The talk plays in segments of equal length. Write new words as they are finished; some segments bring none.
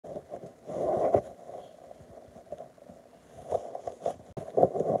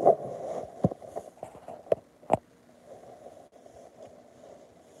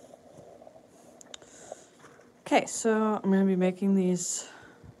Okay, so I'm going to be making these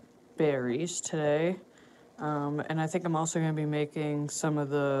berries today. And I think I'm also going to be making some of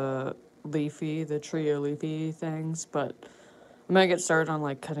the trio leafy things, but I'm going to get started on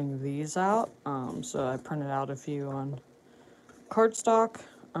like cutting these out. So I printed out a few on cardstock.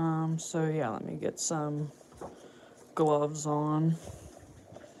 So yeah, let me get some gloves on.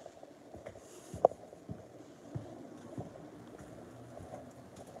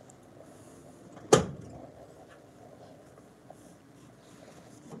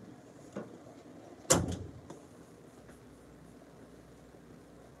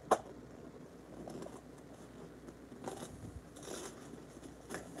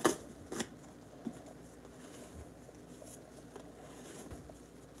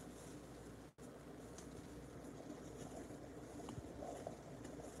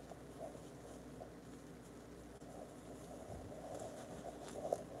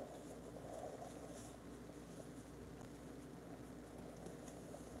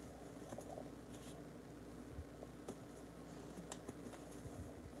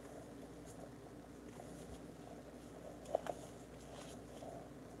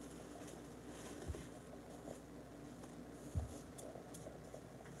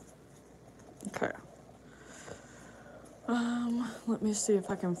 Okay. Let me see if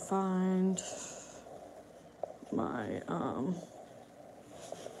I can find my,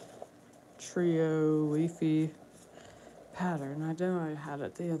 trio leafy pattern. I know I had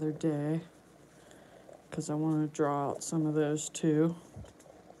it the other day because I want to draw out some of those too.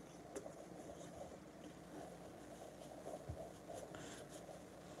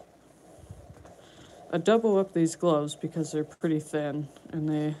 I double up these gloves because they're pretty thin and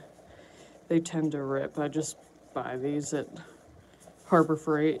they tend to rip. I just buy these at Harbor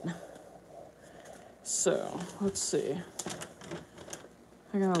Freight. So, let's see.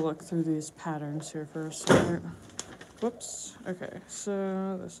 I gotta look through these patterns here for a second. Whoops. Okay,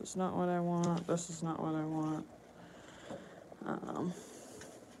 so this is not what I want. This is not what I want.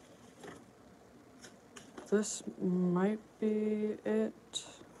 This might be it.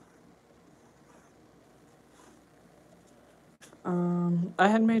 I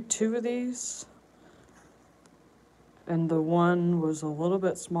had made 2 of these, and the one was a little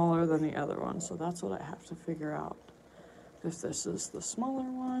bit smaller than the other one, so that's what I have to figure out. If this is the smaller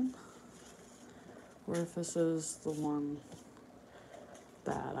one, or if this is the one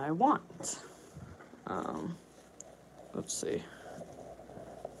that I want. Let's see.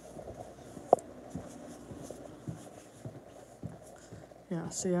 Yeah,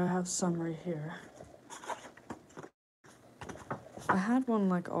 see, I have some right here. I had one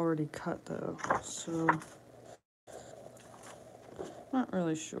like already cut though, so not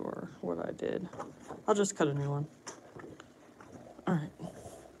really sure what I did. I'll just cut a new one. Alright.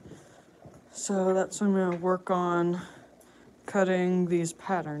 So that's what I'm gonna work on, cutting these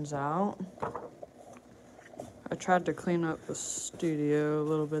patterns out. I tried to clean up the studio a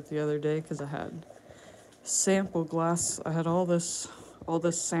little bit the other day because I had sample glass. I had all this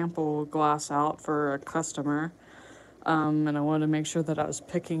sample glass out for a customer. And I wanted to make sure that I was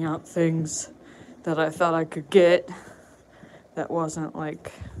picking out things that I thought I could get that wasn't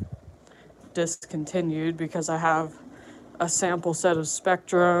like discontinued, because I have a sample set of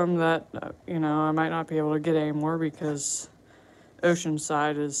Spectrum that, I might not be able to get anymore because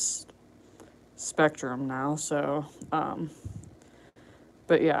Oceanside is Spectrum now. So,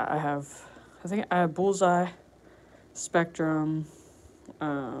 but yeah, I think I have Bullseye, Spectrum,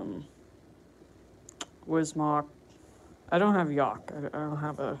 Wismach. I don't have Yock. I don't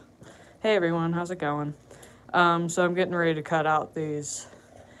have a... Hey everyone, how's it going? So I'm getting ready to cut out these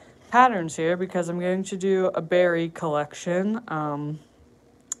patterns here because I'm going to do a berry collection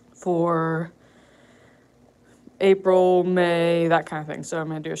for April, May, that kind of thing. So I'm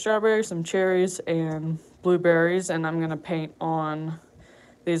going to do a strawberry, some cherries, and blueberries, and I'm going to paint on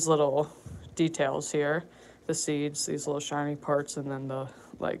these little details here. The seeds, these little shiny parts, and then the,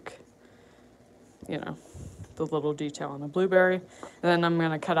 the little detail on the blueberry. And then I'm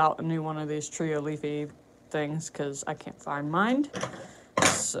going to cut out a new one of these trio leafy things because I can't find mine.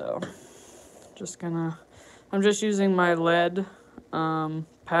 So, I'm just using my lead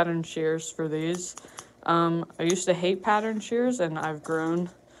pattern shears for these. I used to hate pattern shears, and I've grown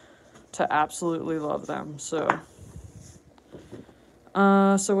to absolutely love them. So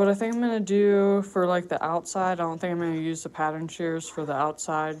what I think I'm going to do for like the outside, I don't think I'm going to use the pattern shears for the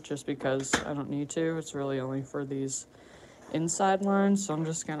outside just because I don't need to. It's really only for these inside lines. So I'm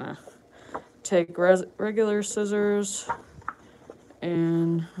just going to take regular scissors,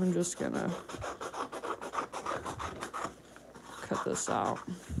 and I'm just going to cut this out.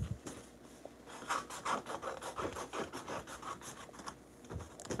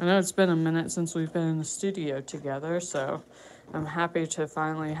 I know it's been a minute since we've been in the studio together, so I'm happy to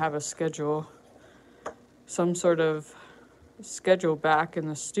finally have a schedule, some sort of schedule back in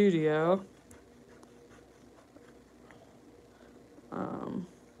the studio.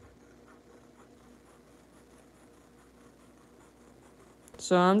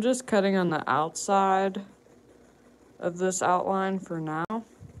 So I'm just cutting on the outside of this outline for now.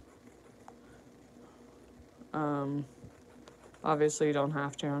 Obviously you don't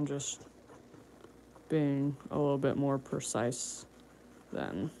have to, I'm just being a little bit more precise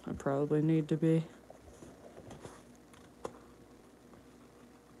than I probably need to be.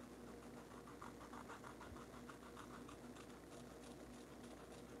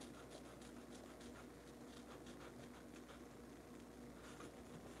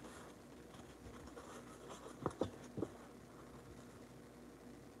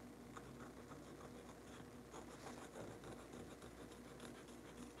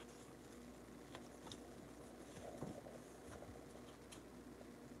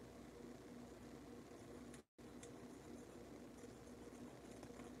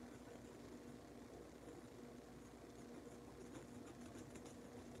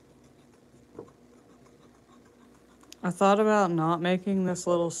 I thought about not making this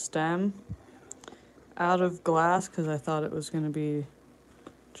little stem out of glass because I thought it was going to be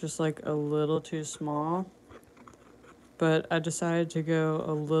just like a little too small. But I decided to go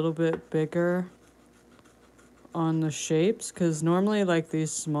a little bit bigger on the shapes because normally like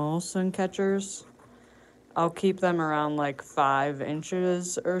these small sun catchers, I'll keep them around like 5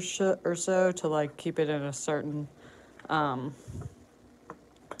 inches or so to like keep it in a certain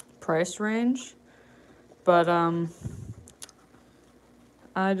price range. But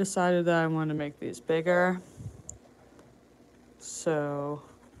I decided that I wanted to make these bigger. So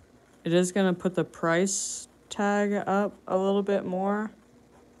it is going to put the price tag up a little bit more.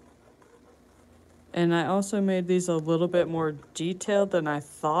 And I also made these a little bit more detailed than I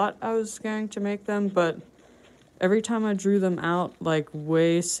thought I was going to make them, but every time I drew them out like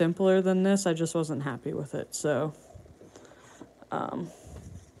way simpler than this, I just wasn't happy with it. So I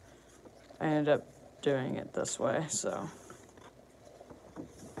ended up doing it this way, so.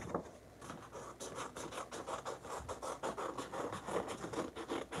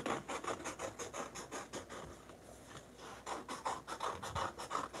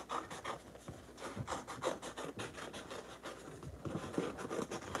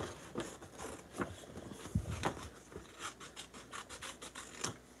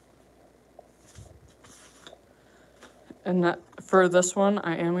 And that, for this one,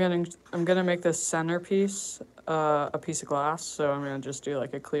 I'm gonna make this centerpiece a piece of glass. So I'm gonna just do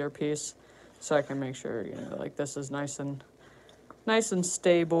like a clear piece, so I can make sure, you know, like this is nice and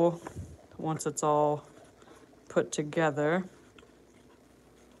stable once it's all put together.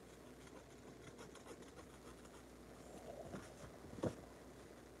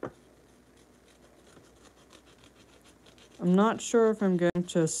 I'm not sure if I'm going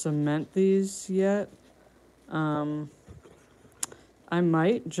to cement these yet. I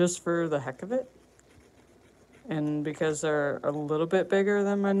might, just for the heck of it. And because they're a little bit bigger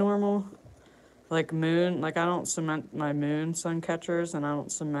than my normal, like moon, like I don't cement my moon sun catchers, and I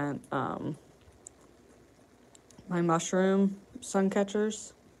don't cement my mushroom sun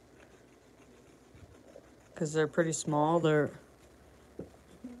catchers because they're pretty small. They're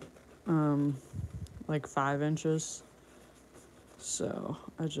like 5 inches. So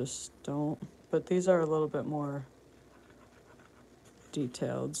I just don't. But these are a little bit more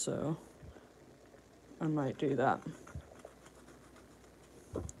detailed, so I might do that.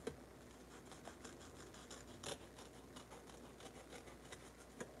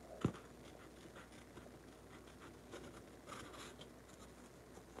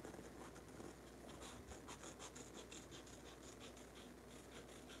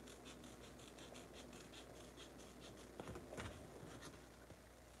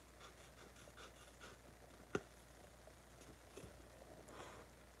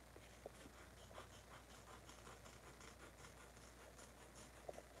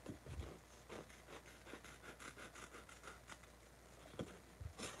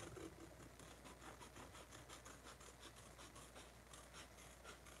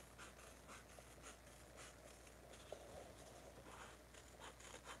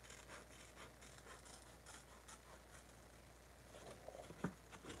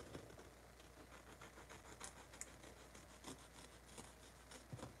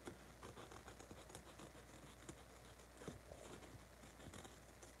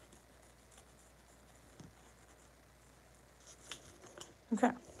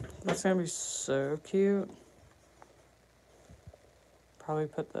 Okay, that's gonna be so cute. probably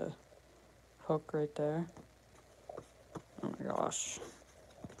put the hook right there. Oh my gosh.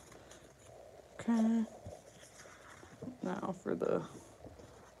 Okay. Now for the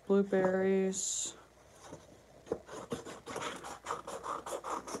blueberries.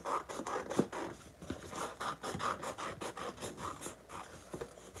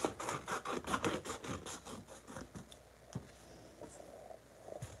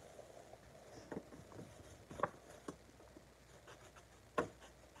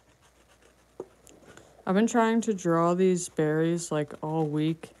 I've been trying to draw these berries like all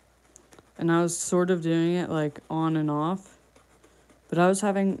week, and I was sort of doing it like on and off, but I was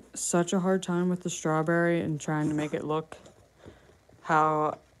having such a hard time with the strawberry and trying to make it look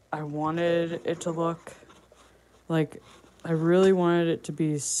how I wanted it to look. Like, I really wanted it to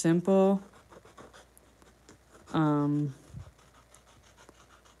be simple.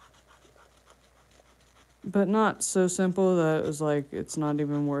 But not so simple that it was like it's not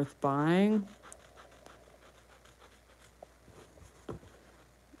even worth buying.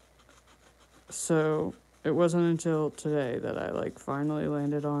 So it wasn't until today that I like finally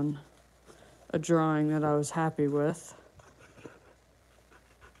landed on a drawing that I was happy with.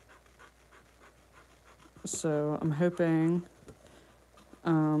 So I'm hoping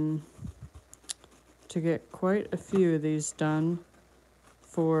to get quite a few of these done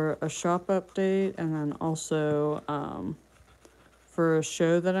for a shop update, and then also for a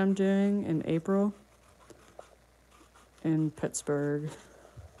show that I'm doing in April in Pittsburgh.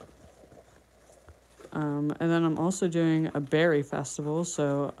 And then I'm also doing a berry festival,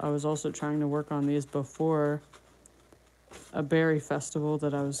 so I was also trying to work on these before a berry festival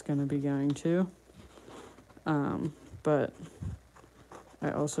that I was going to be going to. But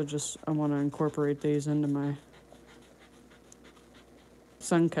I also I want to incorporate these into my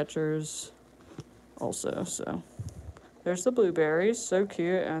sun catchers also. So there's the blueberries, so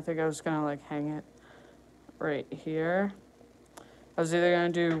cute, and I think I was going to like hang it right here. I was either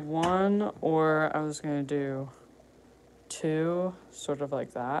going to do one or I was going to do two, sort of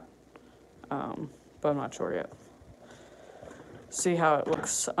like that, but I'm not sure yet. See how it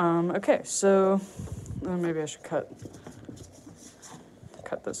looks. Okay, so maybe I should cut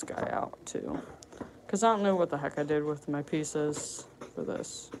this guy out too, because I don't know what the heck I did with my pieces for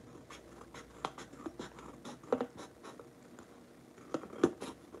this.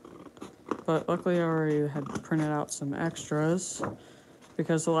 But luckily I already had printed out some extras,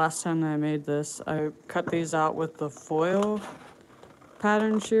 because the last time that I made this, I cut these out with the foil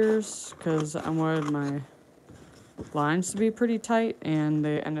pattern shears, because I wanted my lines to be pretty tight, and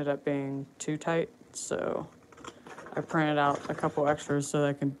they ended up being too tight, so I printed out a couple extras so that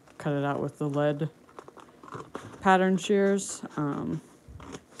I can cut it out with the lead pattern shears.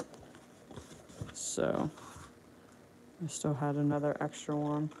 So I still had another extra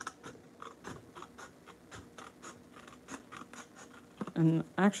one. And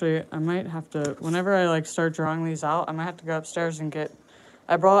actually, I might have to, whenever I like start drawing these out, I might have to go upstairs and get,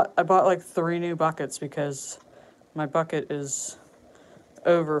 I bought like 3 new buckets, because my bucket is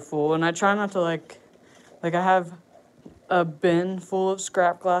over full, and I try not to like I have a bin full of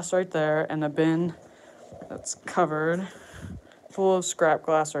scrap glass right there, and a bin that's covered full of scrap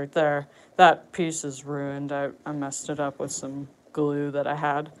glass right there. That piece is ruined. I messed it up with some glue that I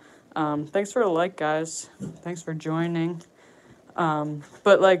had. Thanks for the like, guys. Thanks for joining.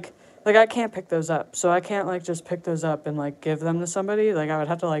 But like I can't pick those up, so I can't like just pick those up and like give them to somebody. Like I would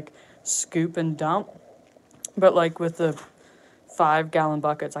have to like scoop and dump. But like with the 5-gallon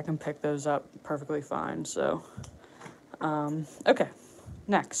buckets, I can pick those up perfectly fine. So okay,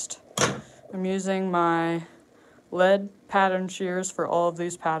 next I'm using my lead pattern shears for all of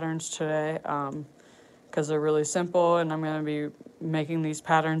these patterns today, because they're really simple, and I'm going to be making these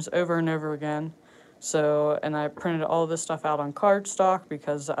patterns over and over again. So, and I printed all this stuff out on cardstock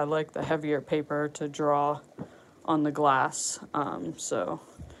because I like the heavier paper to draw on the glass. So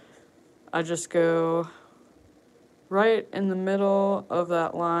I just go right in the middle of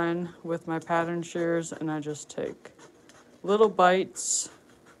that line with my pattern shears, and I just take little bites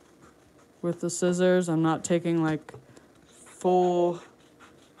with the scissors. I'm not taking like full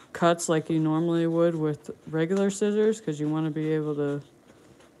cuts like you normally would with regular scissors, because you want to be able to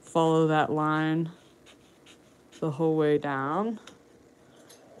follow that line the whole way down.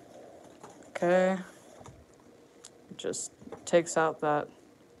 Okay, just takes out that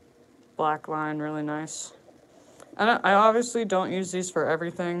black line really nice. I obviously don't use these for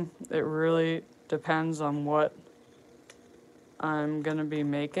everything. It really depends on what I'm gonna be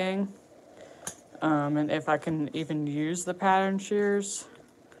making, and if I can even use the pattern shears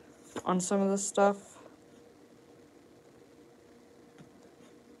on some of this stuff.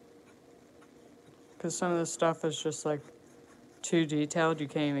 because some of this stuff is just like too detailed. You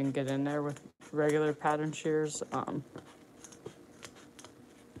can't even get in there with regular pattern shears.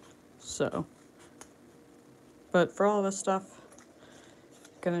 So, but for all this stuff,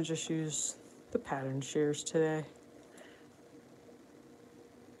 I'm gonna just use the pattern shears today.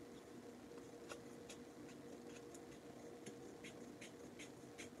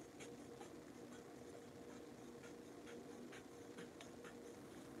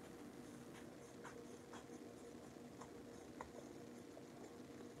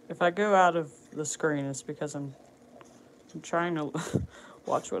 If I go out of the screen, it's because I'm trying to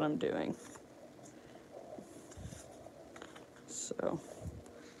watch what I'm doing. So,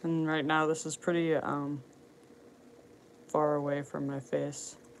 and right now this is pretty far away from my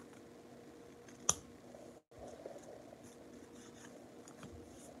face.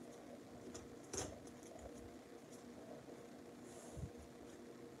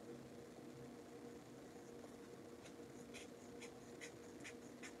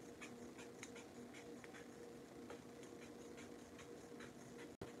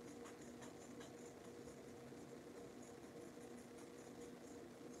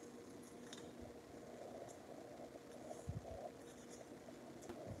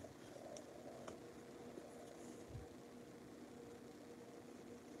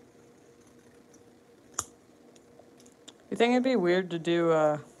 You think it'd be weird to do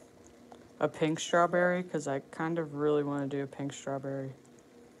a pink strawberry? Because I kind of really want to do a pink strawberry.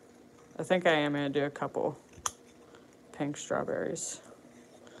 I think I am going to do a couple pink strawberries.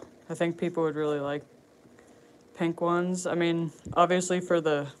 I think people would really like pink ones. I mean, obviously for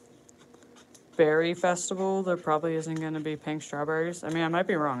the berry festival, there probably isn't going to be pink strawberries. I mean, I might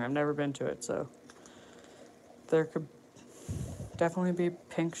be wrong. I've never been to it, so there could definitely be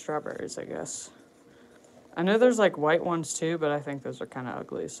pink strawberries, I guess. I know there's like white ones too, but I think those are kind of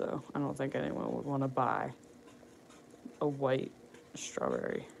ugly, so I don't think anyone would want to buy a white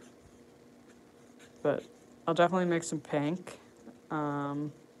strawberry. But I'll definitely make some pink. Okay,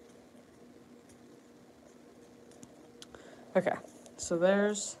 so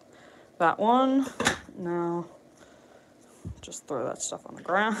there's that one. Now, just throw that stuff on the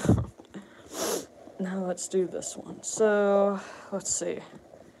ground. Now let's do this one. So, let's see.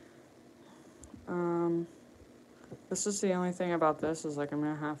 This is the only thing about this is like I'm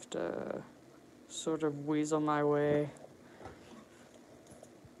gonna have to sort of weasel my way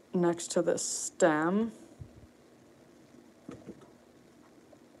next to this stem.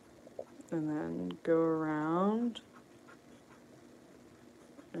 And then go around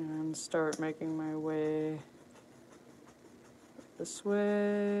and start making my way this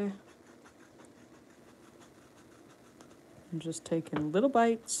way. I'm just taking little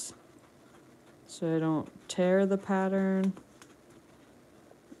bites so I don't tear the pattern.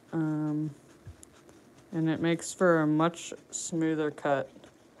 And it makes for a much smoother cut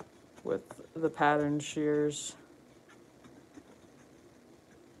with the pattern shears.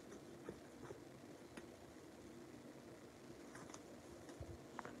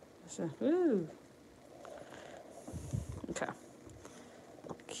 So, ooh. Okay.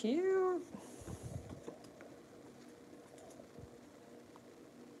 Cute.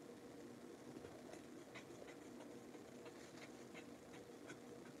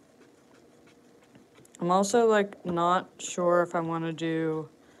 I'm also like not sure if I want to do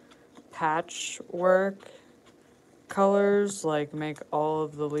patchwork colors, like make all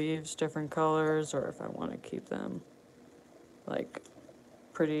of the leaves different colors, or if I want to keep them like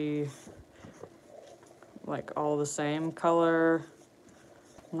pretty, like all the same color.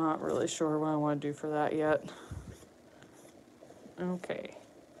 I'm not really sure what I want to do for that yet. Okay.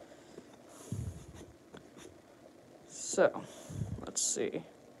 So, let's see.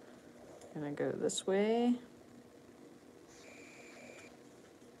 Gonna go this way.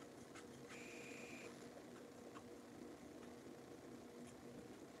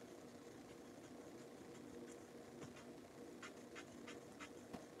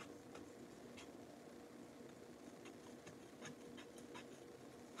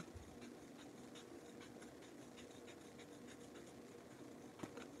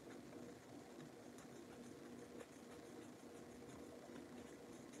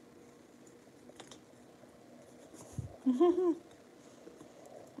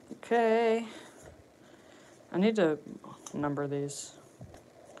 Okay. I need to number these.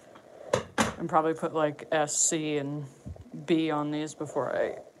 And probably put like S, C, and B on these before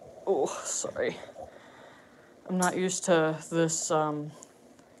I... Oh, sorry. I'm not used to this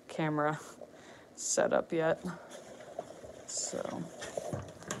camera setup yet. So,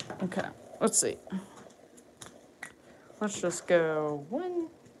 okay. Let's see. Let's just go 1,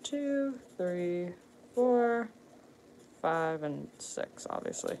 2, 3, 4, 5, and 6,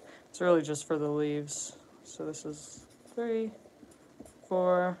 obviously. It's really just for the leaves. So this is 3,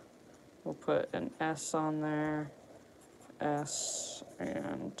 4. We'll put an S on there. S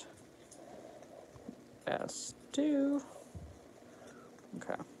and S2.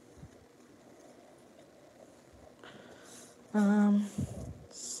 Okay.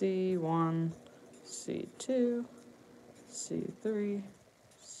 C1, C2, C3,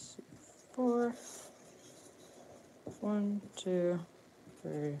 C4. 1, 2,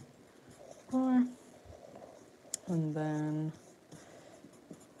 3, 4. And then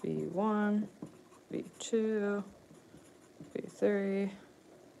B1, B2, B3,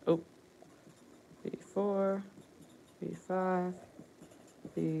 B4, B5,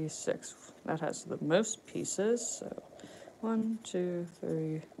 B6. That has the most pieces, so 1, 2,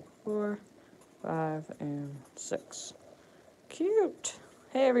 3, 4, 5, and 6. Cute!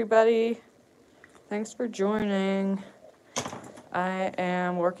 Hey everybody! Thanks for joining. I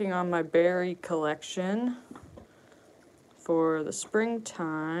am working on my berry collection for the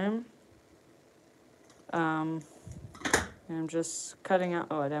springtime. I'm just cutting out,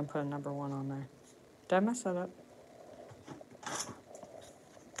 oh, I didn't put a number 1 on there. Did I mess that up?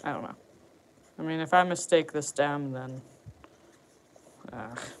 I don't know. I mean, if I mistake the stem, then,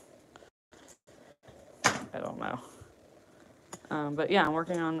 I don't know. But yeah, I'm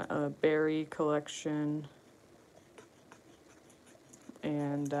working on a berry collection.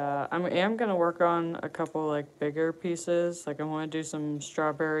 And I am going to work on a couple, like, bigger pieces. Like, I want to do some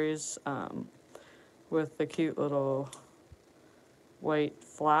strawberries with the cute little white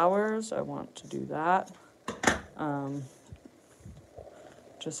flowers. I want to do that.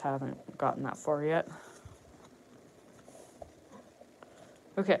 Just haven't gotten that far yet.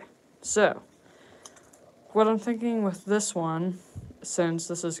 Okay, so what I'm thinking with this one, since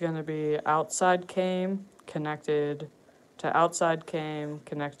this is going to be outside came, connected to outside came,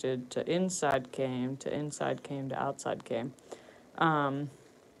 connected to inside came, to inside came, to outside came.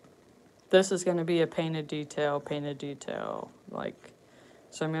 This is going to be a painted detail, like,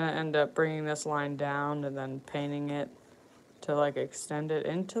 so I'm going to end up bringing this line down and then painting it to, like, extend it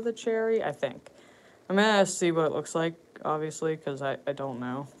into the cherry, I think. I'm going to see what it looks like, obviously, because I don't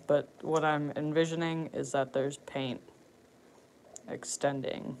know. But what I'm envisioning is that there's paint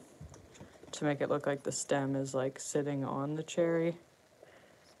extending to make it look like the stem is, like, sitting on the cherry.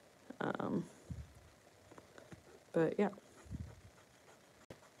 But, yeah.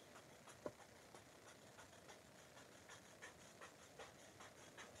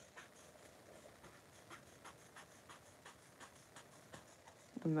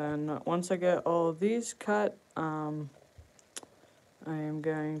 And then once I get all of these cut, I am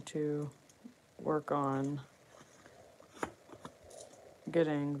going to work on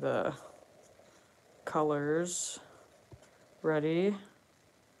getting the colors ready.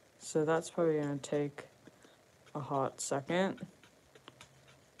 So that's probably going to take a hot second.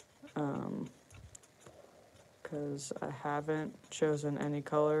 Because I haven't chosen any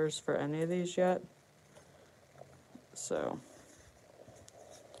colors for any of these yet. So,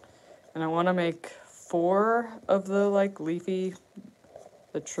 and I want to make 4 of the, like, leafy,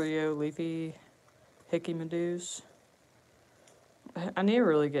 the trio leafy Hickey-Madoos. I need to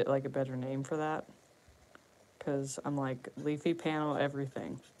really get, like, a better name for that. Because I'm like, leafy panel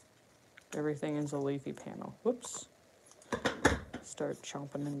everything. Everything is a leafy panel. Whoops. Start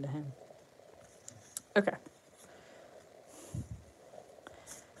chomping into him. Okay.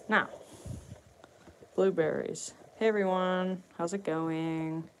 Now, blueberries. Hey everyone, how's it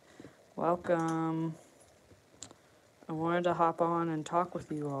going? Welcome. I wanted to hop on and talk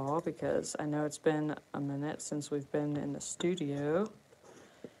with you all because I know it's been a minute since we've been in the studio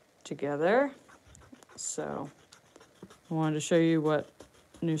together. So I wanted to show you what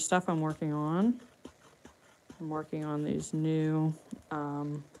new stuff I'm working on. I'm working on these new,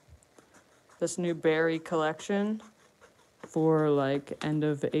 this new berry collection for, like, end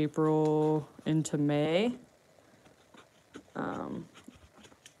of April into May.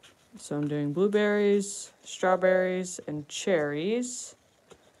 So I'm doing blueberries, strawberries, and cherries.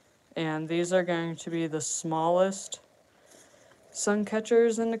 And these are going to be the smallest sun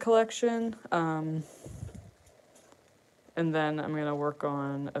catchers in the collection. And then I'm going to work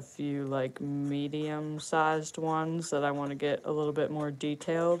on a few, like, medium-sized ones that I want to get a little bit more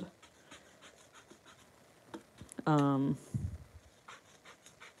detailed.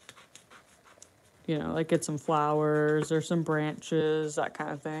 You know, like get some flowers or some branches, that kind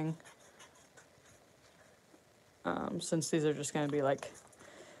of thing. Since these are just going to be, like,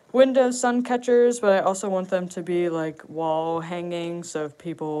 window sun catchers, but I also want them to be like wall hanging, so if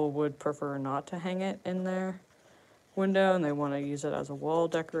people would prefer not to hang it in their window and they want to use it as a wall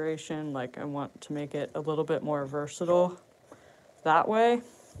decoration, like I want to make it a little bit more versatile that way.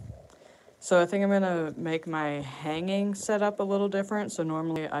 So I think I'm going to make my hanging setup a little different. So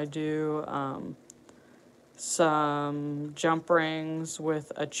normally I do some jump rings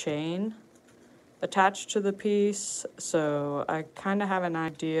with a chain attached to the piece. So I kind of have an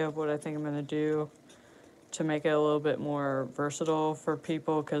idea of what I think I'm going to do to make it a little bit more versatile for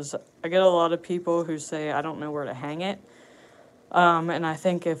people, because I get a lot of people who say I don't know where to hang it. And I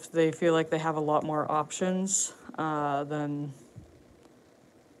think if they feel like they have a lot more options, then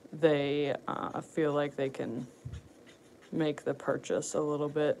they feel like they can make the purchase a little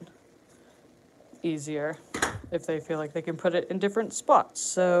bit easier if they feel like they can put it in different spots.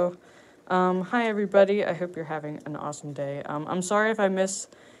 So, hi everybody, I hope you're having an awesome day. I'm sorry if I miss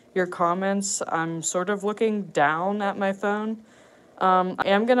your comments. I'm sort of looking down at my phone. I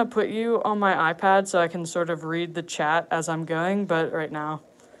am going to put you on my iPad so I can sort of read the chat as I'm going, but right now,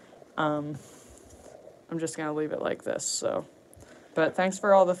 I'm just going to leave it like this, so. But thanks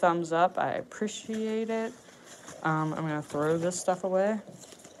for all the thumbs up. I appreciate it. I'm going to throw this stuff away.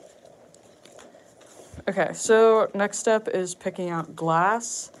 Okay, so next step is picking out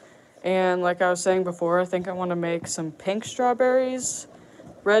glass. And like I was saying before, I think I want to make some pink strawberries,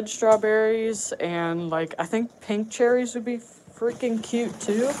 red strawberries, and like I think pink cherries would be freaking cute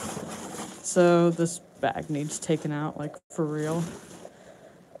too. So this bag needs taken out, like for real.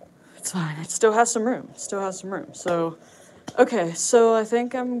 It's fine. It still has some room. So okay, so I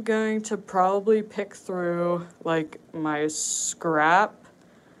think I'm going to probably pick through, like, my scrap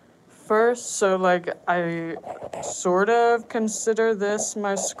first. So, like, I sort of consider this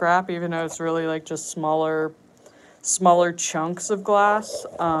my scrap, even though it's really, like, just smaller chunks of glass.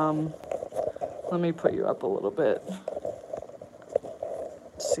 Let me put you up a little bit.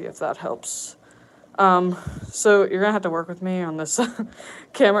 See if that helps. So you're gonna have to work with me on this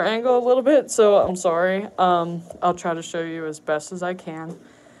camera angle a little bit, so I'm sorry. I'll try to show you as best as I can.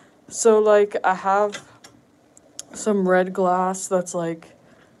 So, like, I have some red glass that's like,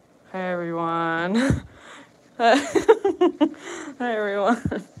 hey everyone. Hi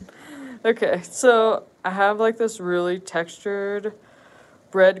everyone. Okay, so I have like this really textured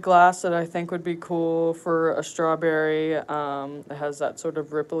red glass that I think would be cool for a strawberry. It has that sort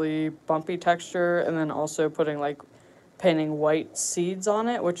of ripply, bumpy texture, and then also painting white seeds on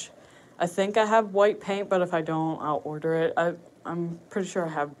it, which I think I have white paint, but if I don't, I'll order it. I'm pretty sure I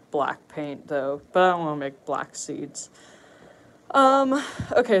have black paint though, but I don't want to make black seeds.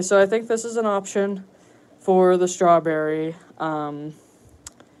 Okay, so I think this is an option for the strawberry.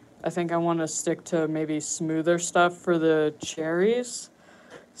 I think I want to stick to maybe smoother stuff for the cherries.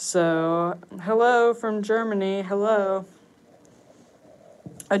 So, hello from Germany, hello.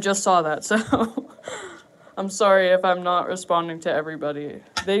 I just saw that, so I'm sorry if I'm not responding to everybody.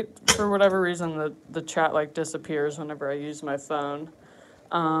 For whatever reason, the chat, like, disappears whenever I use my phone.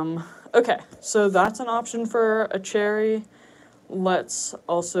 Okay, so that's an option for a cherry. Let's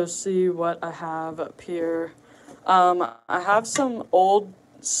also see what I have up here. I have some old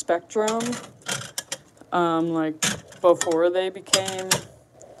Spectrum, like, before they became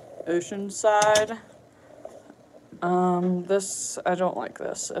Oceanside. This, I don't like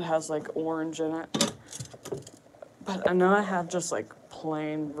this. It has like orange in it. But I know I have just like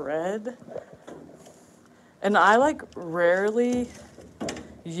plain red. And I like rarely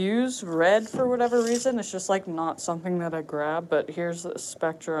use red for whatever reason. It's just like not something that I grab. But here's the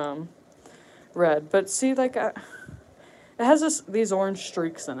Spectrum red. But see, like, it has these orange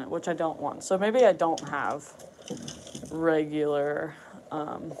streaks in it, which I don't want. So maybe I don't have regular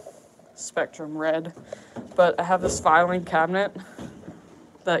Spectrum red, but I have this filing cabinet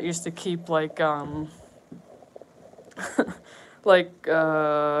that used to keep like like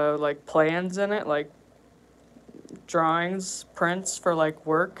plans in it, like drawings, prints for like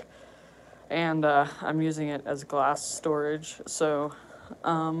work, and I'm using it as glass storage. So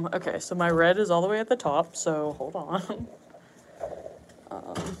okay, so my red is all the way at the top, so hold on.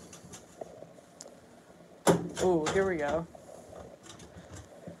 Oh, here we go.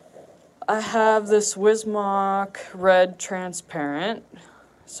 I have this Wismach red transparent,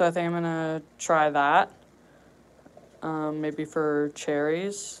 so I think I'm gonna try that. Maybe for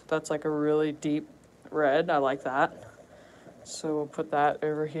cherries. That's like a really deep red. I like that. So we'll put that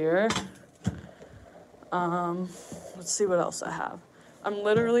over here. Let's see what else I have. I'm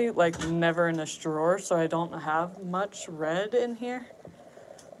literally like never in this drawer, so I don't have much red in here.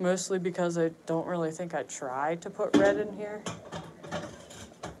 Mostly because I don't really think I tried to put red in here.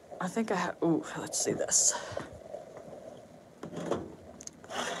 I think I have, ooh, let's see this.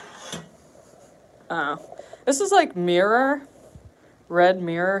 Oh, this is like Mirror, Red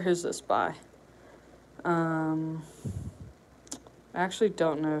Mirror. Who's this by? I actually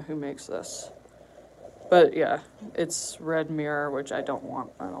don't know who makes this. But yeah, it's Red Mirror, which I don't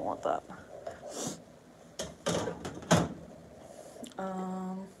want. I don't want that.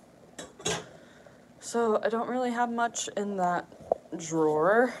 So I don't really have much in that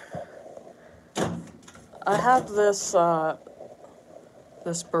drawer. I have this,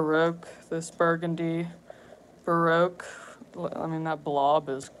 this Baroque, this Burgundy Baroque. I mean, that blob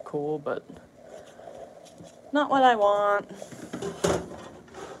is cool, but not what I want.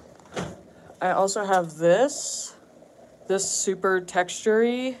 I also have this super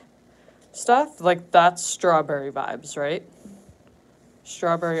textury stuff. Like, that's strawberry vibes, right?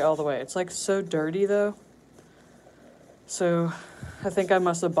 Strawberry all the way. It's like so dirty though. So I think I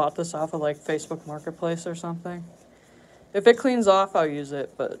must have bought this off of like Facebook Marketplace or something. If it cleans off, I'll use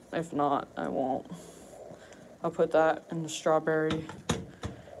it, but if not, I won't. I'll put that in the strawberry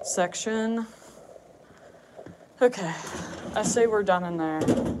section. Okay, I say we're done in there.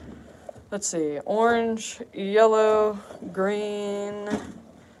 Let's see, orange, yellow, green.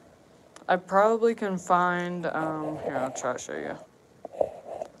 I probably can find, here, I'll try to show you.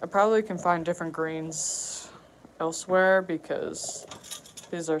 I probably can find different greens elsewhere because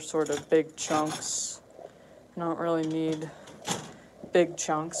these are sort of big chunks. I don't really need big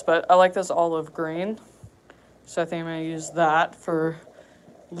chunks, but I like this olive green. So I think I'm going to use that for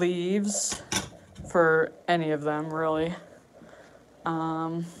leaves, for any of them, really.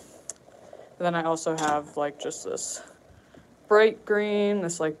 Then I also have like just this bright green,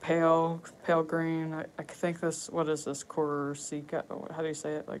 this like pale green. I think this, what is this, Corsica? How do you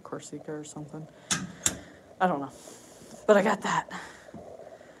say it? Like Corsica or something? I don't know. But I got that.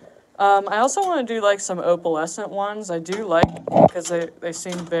 I also want to do like some opalescent ones. I do like, because they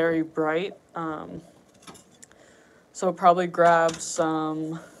seem very bright. So I'll probably grab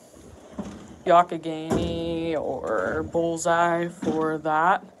some Yakagani or Bullseye for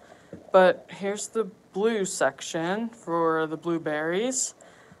that. But here's the blue section for the blueberries.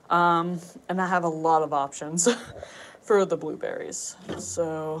 And I have a lot of options for the blueberries.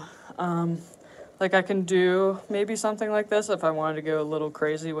 So, like I can do maybe something like this if I wanted to go a little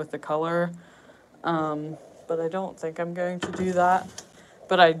crazy with the color. But I don't think I'm going to do that.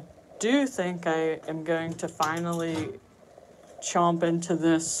 But I do think I am going to finally chomp into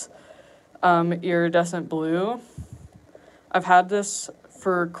this iridescent blue. I've had this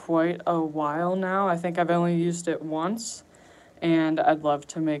for quite a while now. I think I've only used it once, and I'd love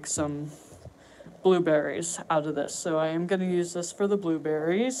to make some blueberries out of this. So I am going to use this for the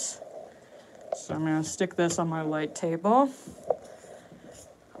blueberries. So I'm going to stick this on my light table.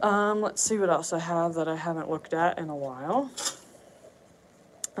 Let's see what else I have that I haven't looked at in a while.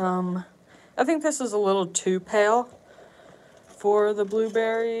 I think this is a little too pale for the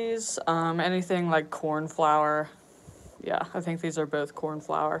blueberries. Anything like cornflower. Yeah, I think these are both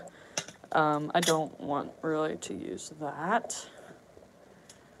cornflower. I don't want really to use that.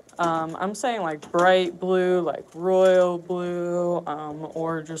 I'm saying like bright blue, like royal blue,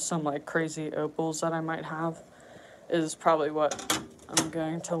 or just some like crazy opals that I might have is probably what I'm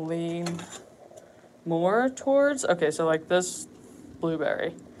going to lean more towards. Okay, so like this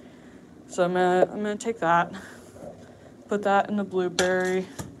blueberry. So I'm gonna take that, put that in the blueberry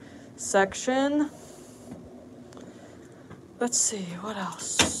section. Let's see, what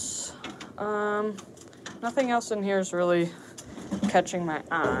else? Nothing else in here is really catching my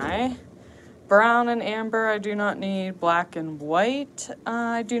eye. Brown and amber I do not need. Black and white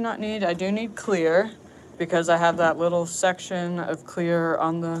I do not need. I do need clear because I have that little section of clear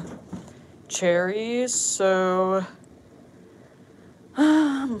on the cherries. So,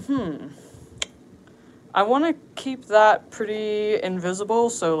 I want to keep that pretty invisible,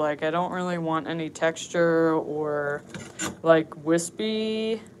 so like I don't really want any texture or like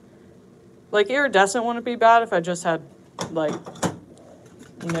wispy. Like iridescent wouldn't be bad if I just had like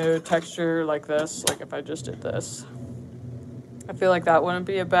no texture like this, like if I just did this. I feel like that wouldn't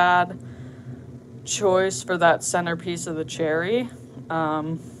be a bad choice for that centerpiece of the cherry.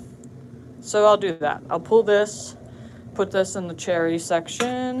 So I'll do that. I'll pull this, put this in the cherry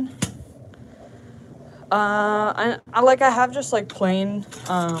section. I have just like plain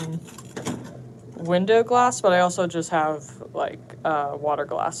window glass, but I also just have like water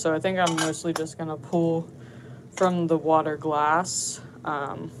glass. So I think I'm mostly just gonna pull from the water glass,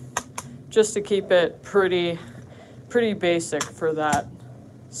 just to keep it pretty basic for that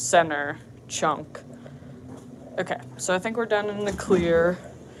center chunk. Okay, so I think we're done in the clear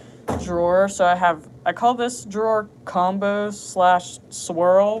drawer. So I call this drawer combo slash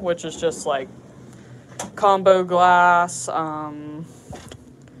swirl, which is just like combo glass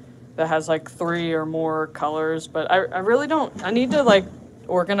that has like 3 or more colors. But I really don't, I need to like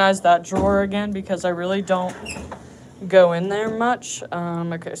organize that drawer again because I really don't go in there much.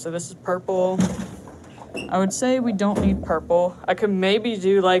 Okay, so this is purple. I would say we don't need purple. I could maybe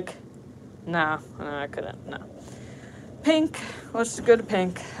do like, nah, I couldn't, no. Pink, let's go to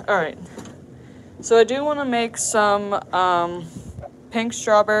pink. All right, so I do want to make some pink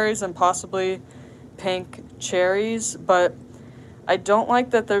strawberries and possibly pink cherries, but I don't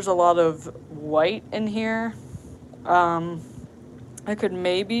like that there's a lot of white in here. I could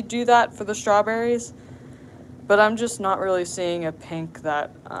maybe do that for the strawberries, but I'm just not really seeing a pink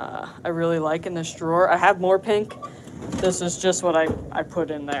that I really like in this drawer. I have more pink. This is just what I put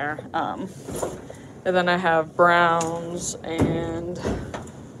in there. And then I have browns and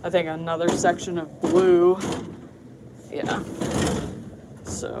I think another section of blue. Yeah.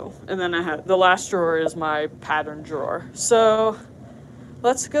 So, and then I have, the last drawer is my pattern drawer. So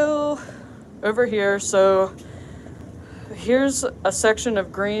let's go over here. So here's a section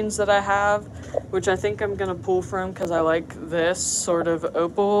of greens that I have, which I think I'm gonna pull from because I like this sort of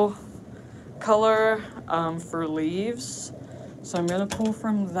opal color for leaves. So I'm gonna pull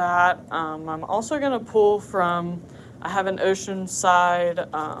from that. I'm also gonna pull from, I have an Oceanside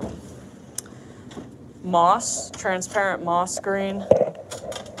moss, transparent moss green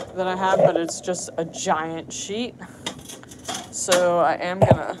that I have, but it's just a giant sheet. So I am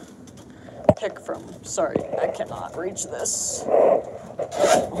gonna pick from, sorry, I cannot reach this.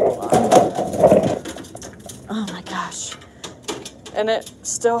 Hold on. Oh my gosh. And it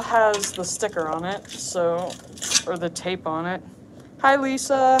still has the sticker on it, so, or the tape on it. Hi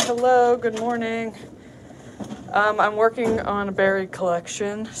Lisa, hello, good morning. I'm working on a berry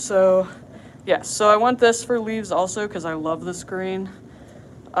collection, so yeah, so I want this for leaves also because I love this green.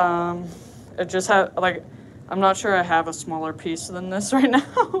 It just have, like, I'm not sure I have a smaller piece than this right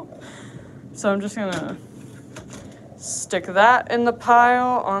now. So I'm just gonna stick that in the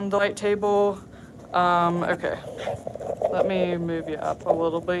pile on the light table. Okay, let me move you up a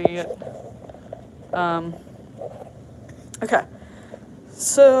little bit. Okay,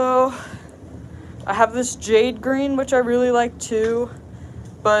 so I have this jade green, which I really like too,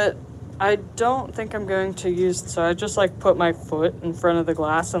 but I don't think I'm going to use, so I just like put my foot in front of the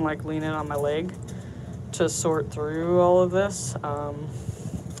glass and like lean it on my leg to sort through all of this.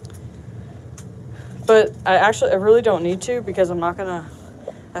 But I really don't need to because I'm not gonna,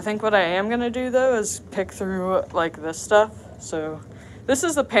 I think what I am gonna do though is pick through like this stuff. So this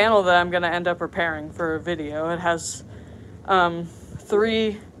is the panel that I'm gonna end up repairing for a video. It has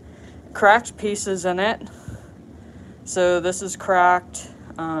 3 cracked pieces in it. So this is cracked,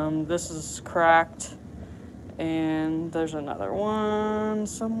 this is cracked, and there's another one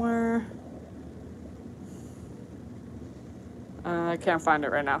somewhere. I can't find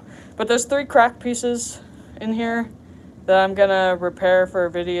it right now. But there's 3 cracked pieces in here that I'm gonna repair for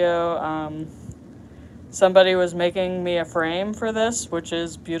a video. Somebody was making me a frame for this, which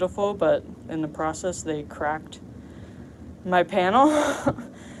is beautiful, but in the process they cracked my panel.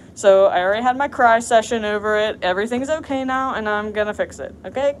 So I already had my cry session over it. Everything's okay now, and I'm gonna fix it,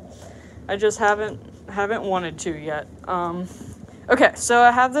 okay? I just haven't wanted to yet. Okay, so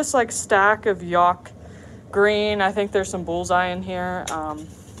I have this like stack of Yock green. I think there's some bullseye in here.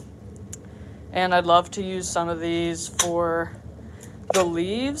 And I'd love to use some of these for the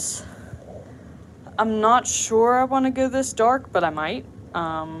leaves. I'm not sure I want to go this dark, but I might.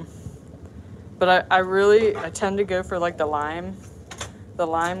 But I tend to go for like the lime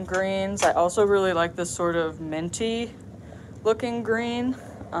greens. I also really like this sort of minty looking green.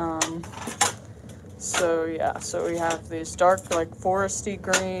 So yeah, so we have these dark like foresty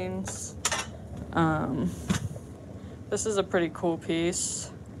greens. This is a pretty cool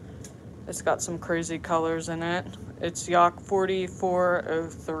piece. It's got some crazy colors in it. It's Yock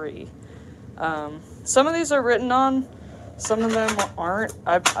 4403. Some of these are written on, some of them aren't.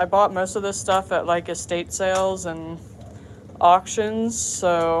 I bought most of this stuff at like estate sales and auctions,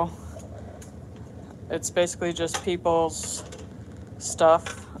 so it's basically just people's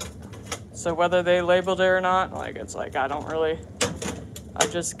stuff. So whether they labeled it or not, like it's like I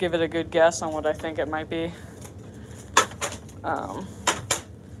just give it a good guess on what I think it might be.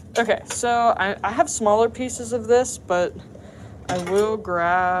 Okay, so I have smaller pieces of this, but I will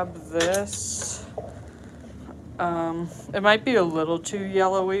grab this. It might be a little too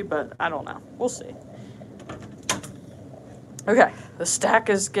yellowy, but I don't know. We'll see. Okay, the stack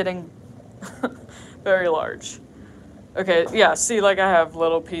is getting very large. Okay, yeah, see, like I have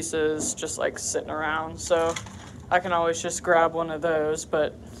little pieces just like sitting around, so I can always just grab one of those,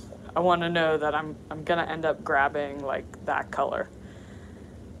 but I want to know that I'm gonna end up grabbing like that color.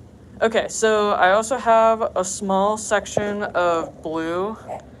 Okay, so I also have a small section of blue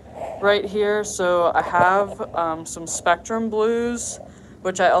right here. So I have some Spectrum blues,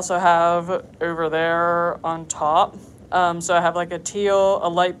 which I also have over there on top. So I have like a teal, a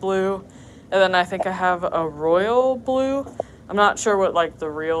light blue, and then I think I have a royal blue. I'm not sure what like the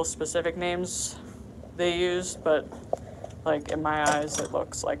real specific names they use, but like in my eyes it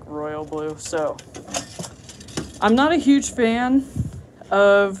looks like royal blue. So I'm not a huge fan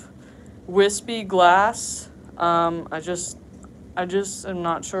of wispy glass. I just am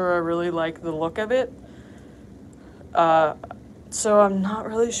not sure I really like the look of it. So I'm not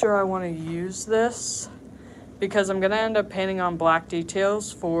really sure I want to use this because I'm going to end up painting on black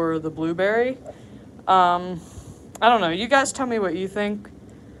details for the blueberry. I don't know. You guys tell me what you think.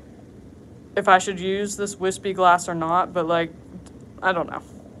 If I should use this wispy glass or not, but like, I don't know.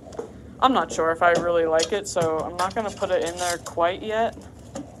 I'm not sure if I really like it, so I'm not going to put it in there quite yet.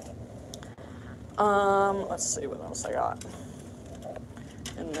 Let's see what else I got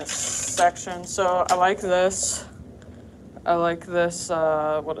in this section. So I like this. I like this,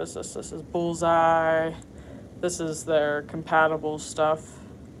 what is this? This is Bullseye. This is their compatible stuff.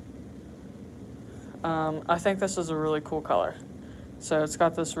 I think this is a really cool color. So it's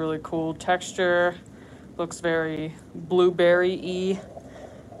got this really cool texture. Looks very blueberry-y.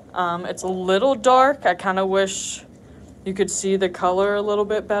 It's a little dark. I kind of wish you could see the color a little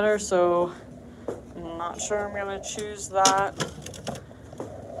bit better, so I'm not sure I'm gonna choose that.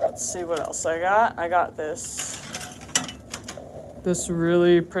 Let's see what else I got. I got this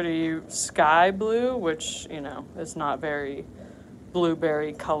really pretty sky blue, which, you know, is not very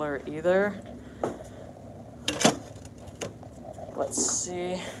blueberry color either. Let's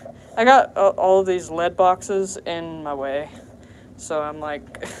see. I got all of these lead boxes in my way, so I'm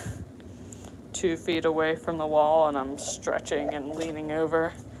like 2 feet away from the wall and I'm stretching and leaning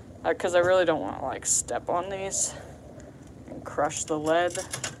over because I really don't want to like step on these and crush the lead.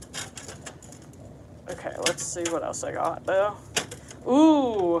 Okay, let's see what else I got though.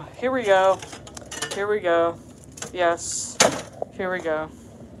 Ooh, here we go. Here we go. Yes, here we go.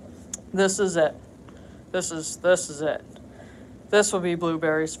 This is it. This is it. This will be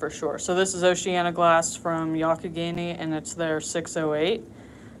blueberries for sure. So this is Oceana Glass from Yakagani, and it's their 608.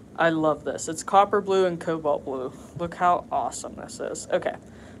 I love this. It's copper blue and cobalt blue. Look how awesome this is. Okay,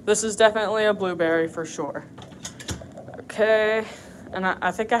 this is definitely a blueberry for sure. Okay, and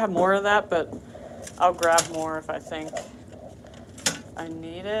I think I have more of that, but I'll grab more if I think I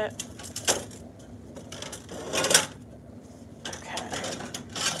need it. Okay.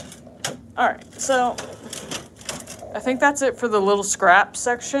 Alright, so I think that's it for the little scrap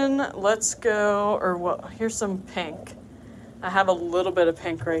section. Let's go, or what? Here's some pink. I have a little bit of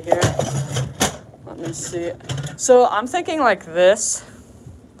pink right here. Let me see. So I'm thinking like this,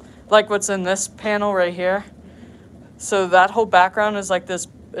 like what's in this panel right here. So that whole background is like this,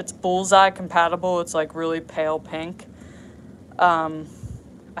 it's Bullseye compatible. It's like really pale pink. I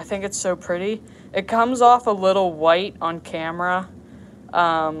think it's so pretty. It comes off a little white on camera.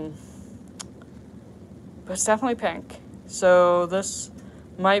 But it's definitely pink. So this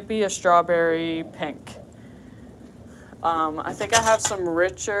might be a strawberry pink. I think I have some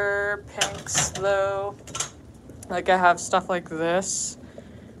richer pinks though. Like I have stuff like this,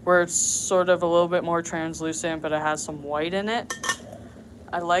 where it's sort of a little bit more translucent, but it has some white in it.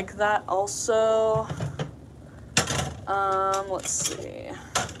 I like that also. Let's see.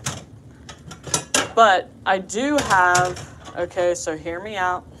 But I do have, okay, so hear me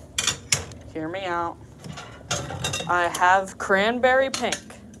out. Hear me out. I have cranberry pink.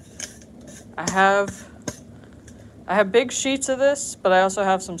 I have big sheets of this, but I also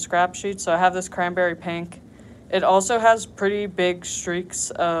have some scrap sheets. So I have this cranberry pink. It also has pretty big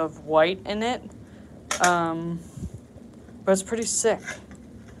streaks of white in it. But it's pretty sick.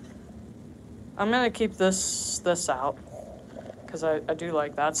 I'm gonna keep this out because I do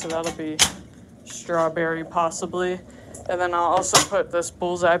like that. So that'll be strawberry possibly. And then I'll also put this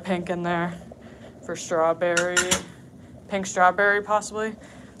Bullseye pink in there for strawberry. Pink strawberry possibly.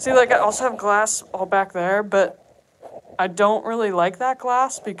 See, like I also have glass all back there, but I don't really like that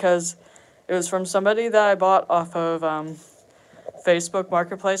glass because it was from somebody that I bought off of Facebook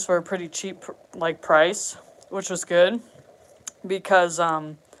Marketplace for a pretty cheap like price, which was good because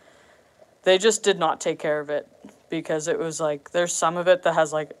they just did not take care of it because it was like there's some of it that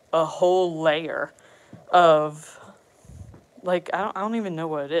has like a whole layer of like I don't even know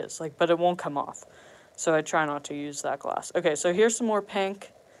what it is, like, but it won't come off. So I try not to use that glass. Okay, so here's some more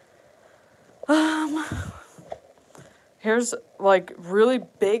pink. Here's like really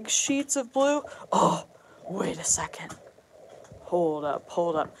big sheets of blue. Oh, wait a second. Hold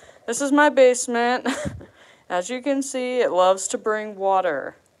up. This is my basement. As you can see, it loves to bring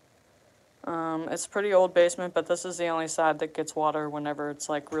water. It's a pretty old basement, but this is the only side that gets water whenever it's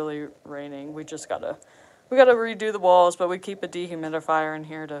like really raining. We gotta redo the walls, but we keep a dehumidifier in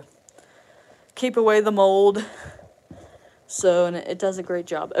here to keep away the mold. So, and it does a great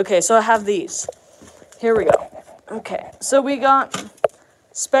job. Okay, so I have these. Here we go. Okay, so we got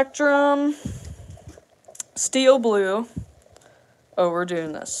Spectrum Steel Blue. Oh, we're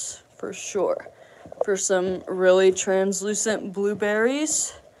doing this for sure. For some really translucent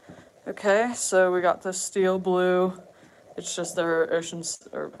blueberries. Okay, so we got the Steel Blue. It's just their Oceans,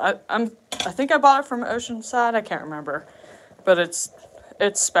 or I think I bought it from Oceanside. I can't remember, but it's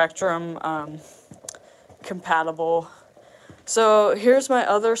Spectrum compatible. So here's my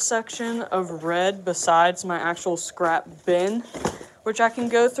other section of red besides my actual scrap bin, which I can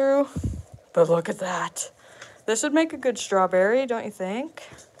go through. But look at that. This would make a good strawberry, don't you think?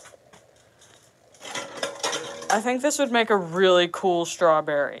 I think this would make a really cool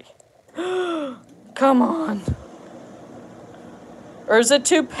strawberry. Come on. Or is it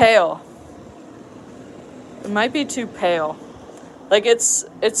too pale? It might be too pale. Like it's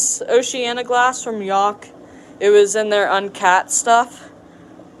Oceana glass from Yock. It was in their uncat stuff.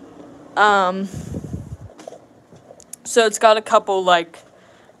 So it's got a couple like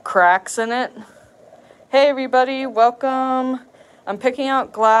cracks in it. Hey everybody, welcome. I'm picking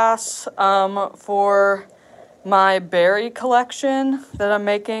out glass for my berry collection that I'm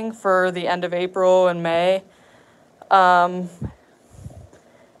making for the end of April and May. And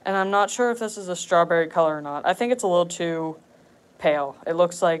I'm not sure if this is a strawberry color or not. I think it's a little too pale. It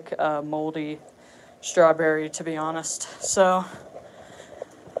looks like a moldy strawberry, to be honest. So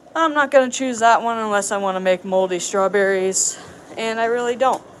I'm not going to choose that one unless I want to make moldy strawberries, and I really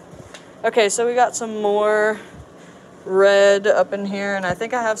don't. Okay, so we got some more red up in here, and I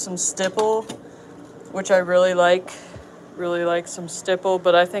think I have some stipple, which I really like some stipple,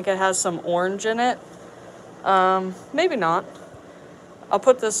 but I think it has some orange in it. Maybe not. I'll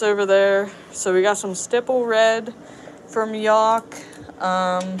put this over there. So we got some stipple red from Yock.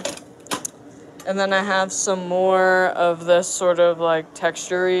 And then I have some more of this sort of like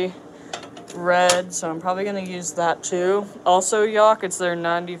texture-y red, so I'm probably going to use that too. Also Yock, it's their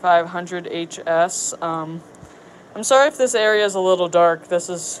 9500 HS. I'm sorry if this area is a little dark. This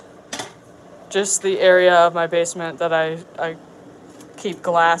is just the area of my basement that I keep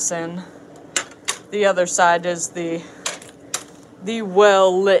glass in. The other side is the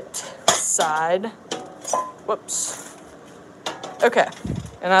well-lit side. Whoops. Okay.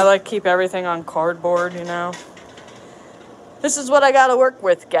 And I like keep everything on cardboard, you know. This is what I gotta work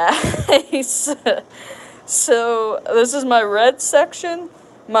with, guys. So this is my red section,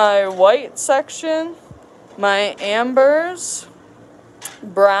 my white section, my ambers,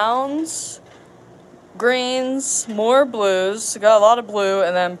 browns, greens, more blues. Got a lot of blue,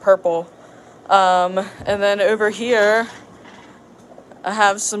 and then purple. And then over here, I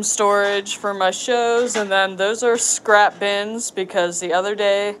have some storage for my shows, and then those are scrap bins because the other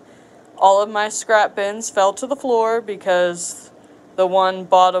day all of my scrap bins fell to the floor because the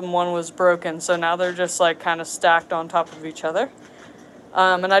bottom one was broken, so now they're just like kind of stacked on top of each other.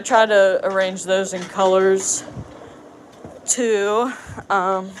 And I try to arrange those in colors too.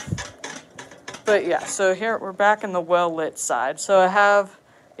 But yeah, so here we're back in the well-lit side. So I have,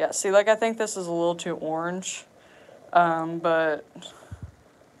 yeah, see, like I think this is a little too orange, but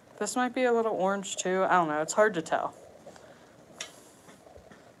this might be a little orange too. I don't know. It's hard to tell.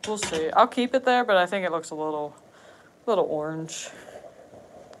 We'll see. I'll keep it there, but I think it looks a little orange.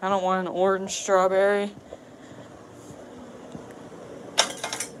 I don't want an orange strawberry.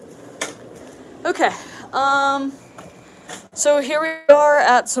 Okay. So here we are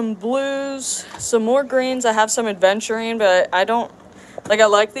at some blues, some more greens. I have some aventurine, but I don't I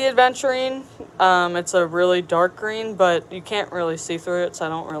like the aventurine. It's a really dark green, but you can't really see through it, so I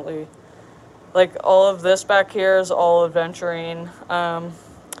don't really like. All of this back here is all aventurine.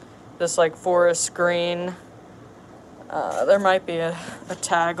 This like forest green. There might be a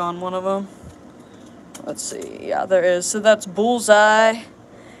tag on one of them. Let's see. Yeah, there is. So that's bullseye,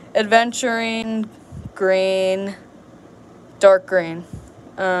 aventurine, green, dark green.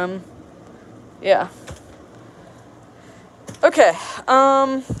 Yeah. Okay,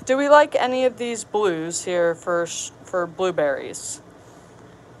 do we like any of these blues here for blueberries?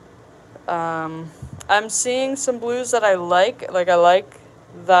 I'm seeing some blues that I like I like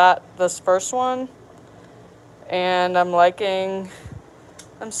this first one. And I'm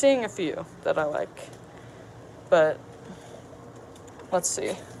seeing a few that I like. But let's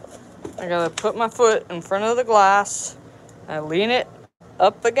see. I gotta put my foot in front of the glass. I lean it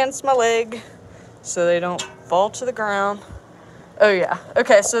up against my leg so they don't fall to the ground. Oh yeah.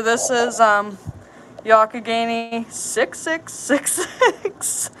 Okay, so this is Yakagani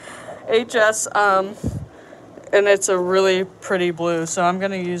 6666 HS, and it's a really pretty blue, so I'm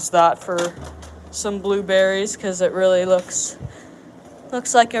gonna use that for some blueberries because it really looks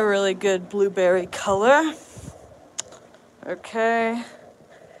like a really good blueberry color. Okay,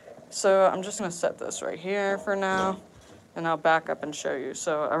 so I'm just gonna set this right here for now, and I'll back up and show you.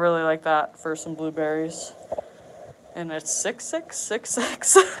 So I really like that for some blueberries, and it's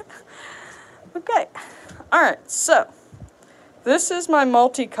 6666. Okay, all right, so this is my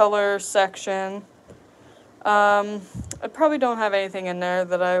multicolor section. I probably don't have anything in there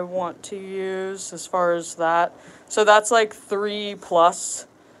that I want to use as far as that. So that's like 3+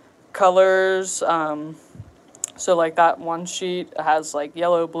 colors. So like that one sheet has like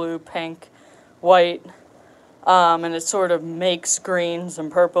yellow, blue, pink, white, and it sort of makes greens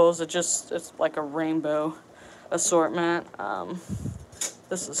and purples. It's like a rainbow assortment.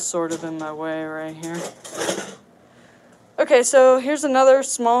 This is sort of in my way right here. Okay, so here's another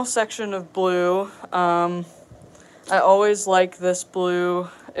small section of blue. I always like this blue.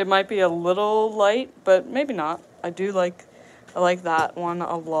 It might be a little light, but maybe not. I like that one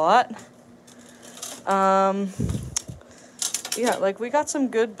a lot. Yeah, like we got some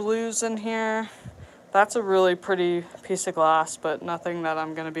good blues in here. That's a really pretty piece of glass, but nothing that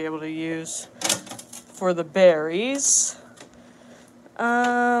I'm gonna be able to use for the berries.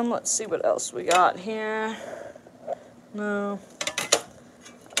 Let's see what else we got here. No.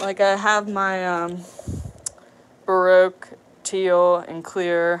 Like I have my Baroque teal and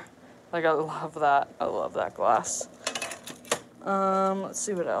clear. Like I love that. I love that glass. Let's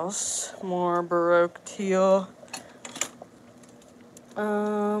see what else. More Baroque teal.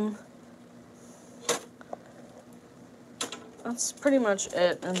 That's pretty much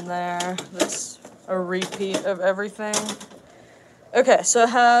it in there. That's a repeat of everything. Okay, so I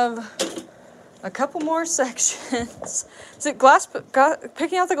have a couple more sections. See,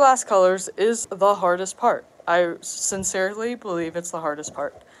 picking out the glass colors is the hardest part. I sincerely believe it's the hardest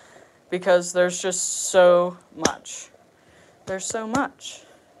part because there's just so much. There's so much.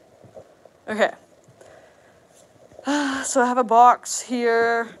 Okay. So I have a box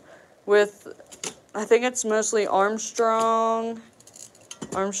here with, I think it's mostly Armstrong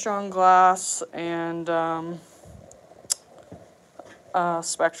glass, and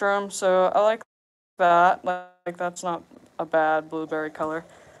Spectrum. So I like that. Like that's not a bad blueberry color.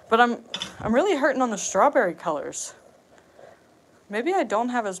 But I'm really hurting on the strawberry colors. Maybe I don't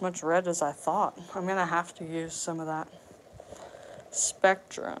have as much red as I thought. I'm gonna have to use some of that.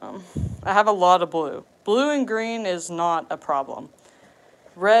 Spectrum. I have a lot of blue. Blue and green is not a problem.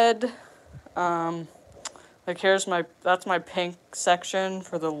 Red, like that's my pink section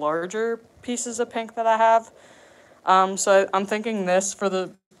for the larger pieces of pink that I have. So I'm thinking this for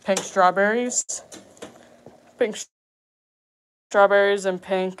the pink strawberries. Pink strawberries and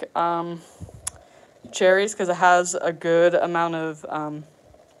pink cherries, because it has a good amount of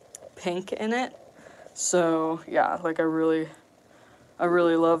pink in it. So yeah, like I really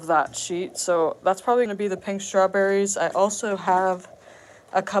love that sheet. So that's probably going to be the pink strawberries. I also have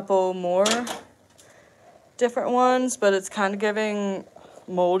a couple more different ones, but it's kind of giving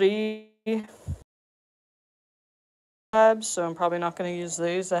moldy vibes, so I'm probably not going to use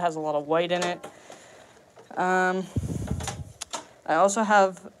these. It has a lot of white in it. I also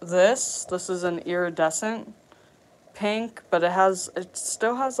have this. This is an iridescent pink, but it has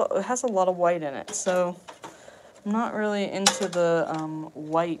a lot of white in it. So I'm not really into the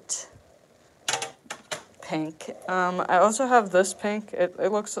white pink. I also have this pink. It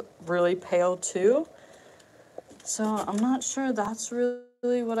looks really pale too. So I'm not sure that's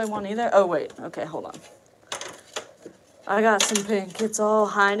really what I want either. Oh wait, okay, hold on. I got some pink. It's all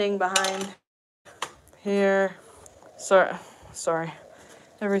hiding behind here. Sorry.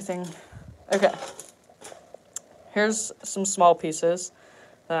 Everything. Okay. Here's some small pieces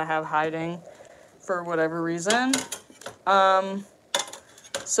that I have hiding for whatever reason.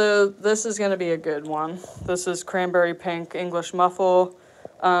 So this is going to be a good one. This is cranberry pink English muffle,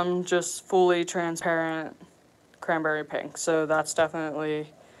 just fully transparent cranberry pink. So that's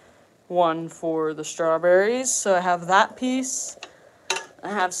definitely one for the strawberries. So I have that piece. I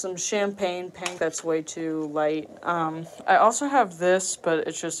have some champagne pink that's way too light. I also have this, but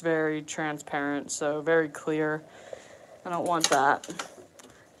it's just very transparent, so very clear. I don't want that.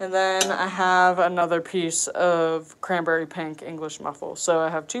 And then I have another piece of cranberry pink English muffle. So I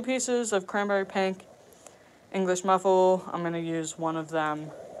have 2 pieces of cranberry pink English muffle. I'm going to use one of them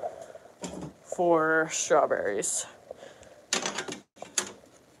for strawberries.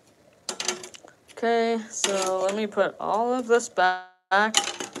 Okay, so let me put all of this back.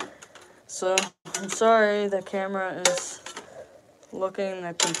 So I'm sorry the camera is looking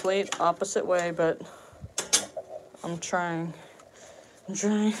the complete opposite way, but I'm trying.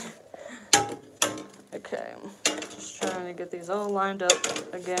 Okay, just trying to get these all lined up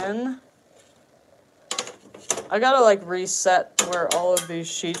again. I gotta like reset where all of these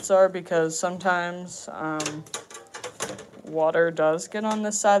sheets are because sometimes water does get on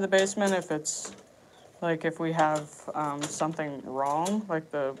this side of the basement if it's like if we have something wrong, like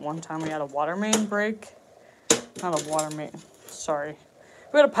the one time we had a water main break. Not a water main, sorry.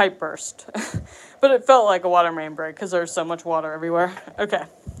 We had a pipe burst, but it felt like a water main break because there's so much water everywhere. Okay,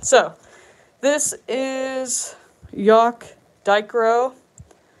 so this is Yock Dicro.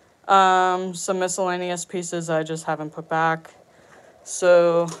 Some miscellaneous pieces I just haven't put back.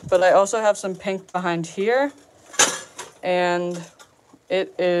 So, but I also have some pink behind here, and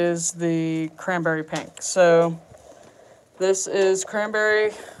it is the cranberry pink. So this is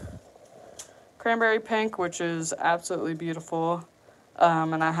cranberry pink, which is absolutely beautiful.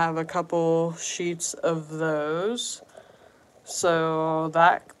 And I have a couple sheets of those. So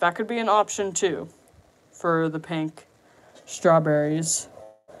that could be an option too for the pink strawberries.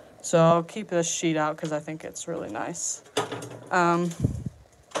 So I'll keep this sheet out because I think it's really nice.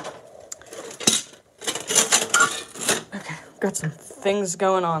 Okay, got some things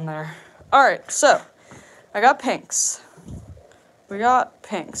going on there. All right, so I got pinks. We got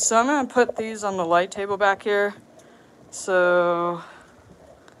pinks. So I'm going to put these on the light table back here. So,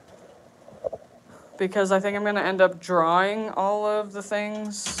 because I think I'm going to end up drawing all of the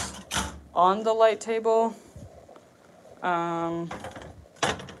things on the light table.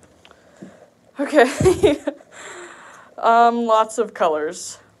 Okay. Lots of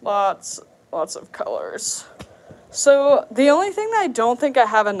colors. Lots of colors. So the only thing that I don't think I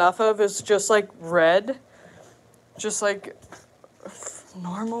have enough of is just like red. Just like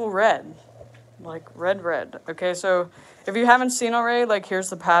normal red. Like red. Okay, so if you haven't seen already, like here's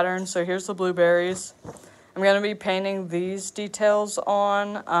the pattern. So here's the blueberries. I'm going to be painting these details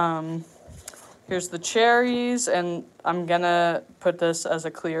on. Here's the cherries, and I'm going to put this as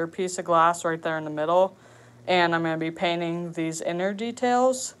a clear piece of glass right there in the middle. And I'm going to be painting these inner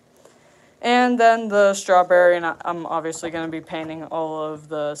details. And then the strawberry, and I'm obviously going to be painting all of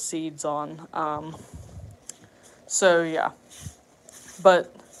the seeds on. So, yeah.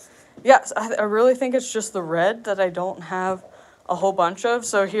 But, yes, I really think it's just the red that I don't have a whole bunch of.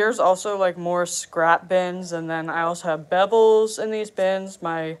 So here's also, like, more scrap bins. And then I also have bevels in these bins.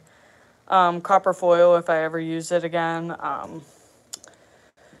 My copper foil if I ever use it again.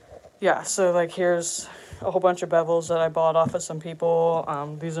 Yeah, so, like, here's a whole bunch of bevels that I bought off of some people.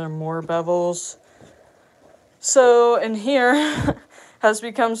 These are more bevels. So in here has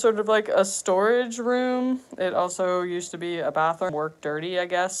become sort of like a storage room. It also used to be a bathroom. Worked dirty, I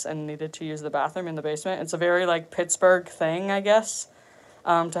guess, and needed to use the bathroom in the basement. It's a very like Pittsburgh thing, I guess,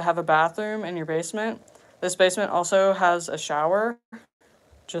 to have a bathroom in your basement. This basement also has a shower,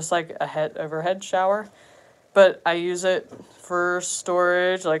 just like a overhead shower. But I use it for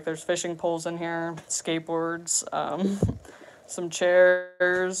storage, like there's fishing poles in here, skateboards, some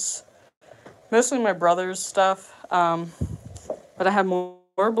chairs, mostly my brother's stuff. But I have more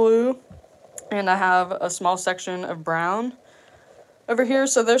blue, and I have a small section of brown over here.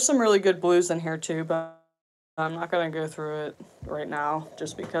 So there's some really good blues in here too, but I'm not going to go through it right now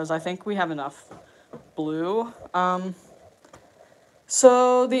just because I think we have enough blue.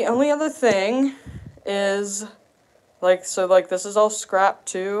 So the only other thing is like, so like this is all scrap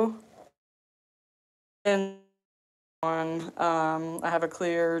too. And I have a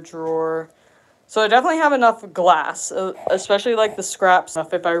clear drawer. So I definitely have enough glass, especially like the scrap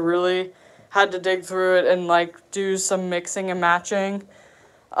stuff if I really had to dig through it and like do some mixing and matching.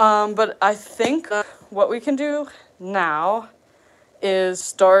 But I think what we can do now is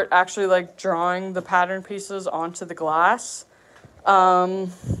start actually like drawing the pattern pieces onto the glass.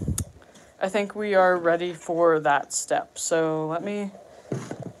 I think we are ready for that step. So let me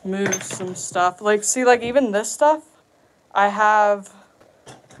move some stuff. Like, see, like even this stuff, I have,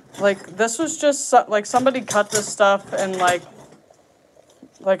 like, this was just, like, somebody cut this stuff and, like,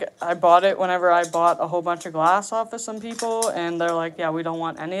 I bought it whenever I bought a whole bunch of glass off of some people, and they're like, yeah, we don't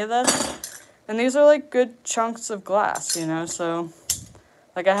want any of this. And these are, like, good chunks of glass, you know, so,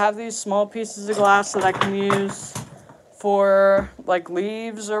 like, I have these small pieces of glass that I can use for like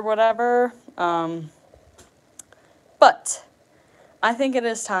leaves or whatever. But I think it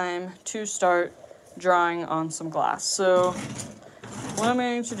is time to start drawing on some glass. So what I'm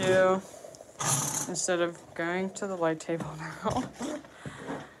going to do, instead of going to the light table now,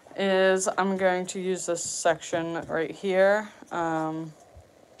 is I'm going to use this section right here. And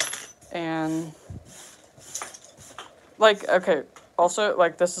like, okay, also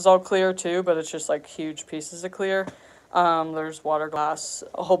like this is all clear too, but it's just like huge pieces of clear. There's water glass,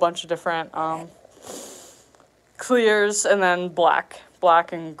 a whole bunch of different clears, and then black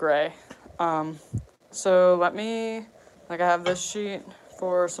and gray. So let me, like I have this sheet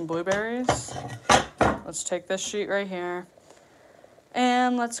for some blueberries. Let's take this sheet right here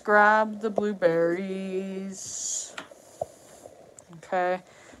and let's grab the blueberries. Okay,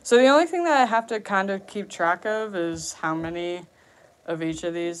 so the only thing that I have to kind of keep track of is how many of each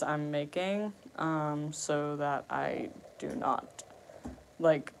of these I'm making, so that I do not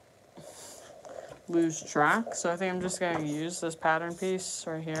like lose track. So I think I'm just going to use this pattern piece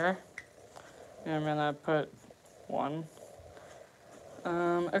right here, and I'm going to put one.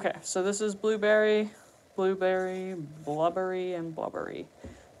 Okay, so this is blueberry, blubbery, and blubbery.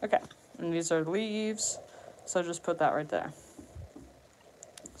 Okay, and these are leaves, so just put that right there.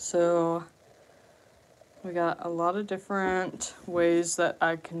 So we got a lot of different ways that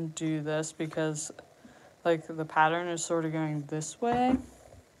I can do this because like the pattern is sort of going this way.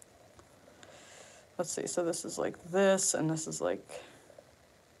 Let's see, so this is like this, and this is like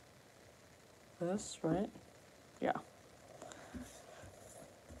this, right? Yeah.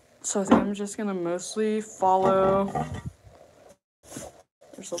 So I think I'm just gonna mostly follow,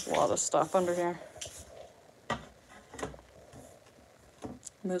 there's a lot of stuff under here.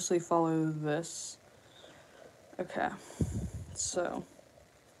 Mostly follow this. Okay, so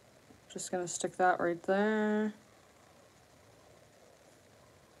just gonna stick that right there.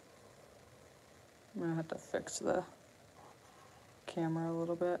 I'm gonna have to fix the camera a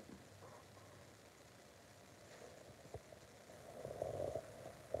little bit.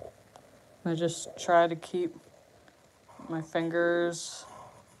 I just try to keep my fingers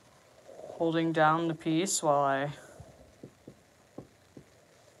holding down the piece while I,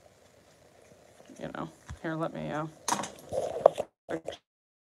 here, let me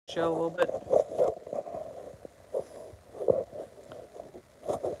show a little bit.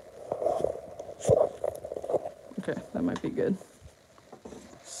 Okay, that might be good.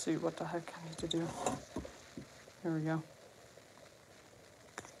 Let's see what the heck I need to do. Here we go.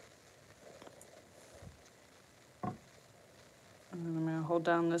 And then I'm going to hold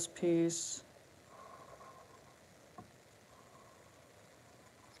down this piece.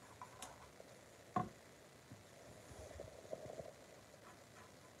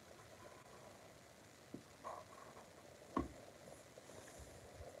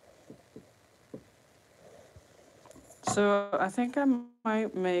 So I think I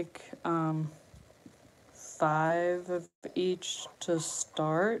might make 5 of each to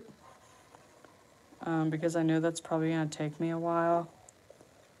start, because I know that's probably going to take me a while.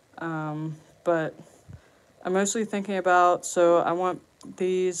 But I'm mostly thinking about, so I want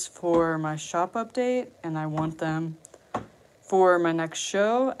these for my shop update, and I want them for my next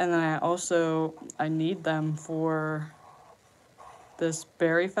show, and then I need them for this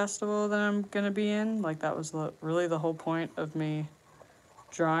berry festival that I'm gonna be in. Like that was really the whole point of me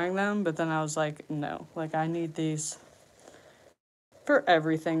drawing them, but then I was like, no, like I need these for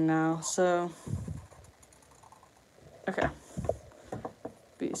everything now. So okay,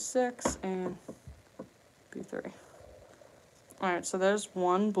 B6 and B3. All right, so there's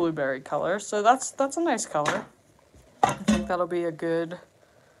one blueberry color. So that's a nice color. I think that'll be a good,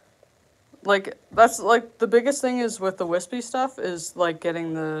 like, that's like the biggest thing is with the wispy stuff is like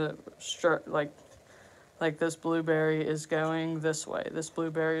getting the like this blueberry is going this way, this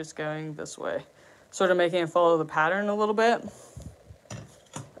blueberry is going this way, sort of making it follow the pattern a little bit.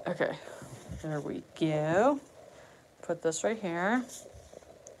 Okay, there we go. Put this right here.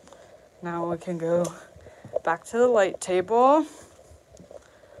 Now we can go back to the light table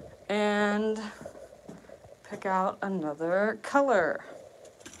and pick out another color.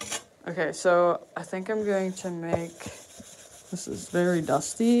 Okay, so I think I'm going to make, this is very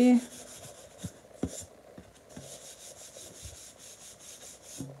dusty.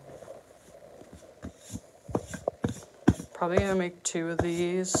 Probably gonna make 2 of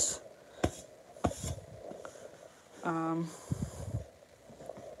these.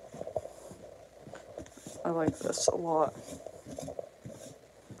 I like this a lot.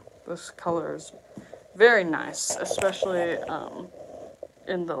 This color is very nice, especially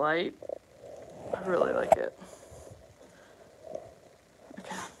in the light. I really like it.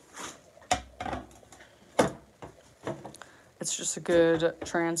 It's just a good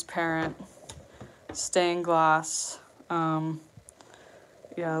transparent stained glass.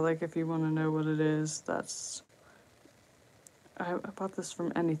 Yeah, like if you want to know what it is, that's... I bought this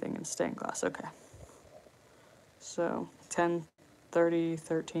from Anything in stained glass. Okay. So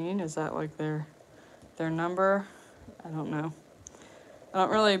 103013, is that like their number? I don't know. I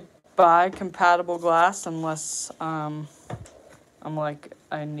don't really buy compatible glass unless I'm like,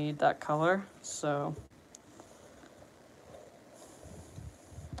 I need that color. So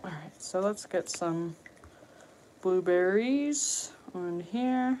all right, so let's get some blueberries on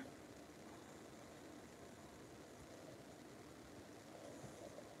here.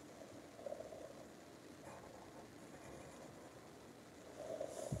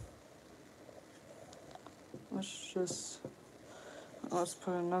 Let's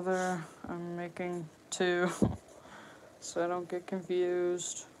put another, I'm making 2 so I don't get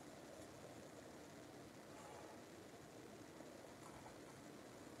confused.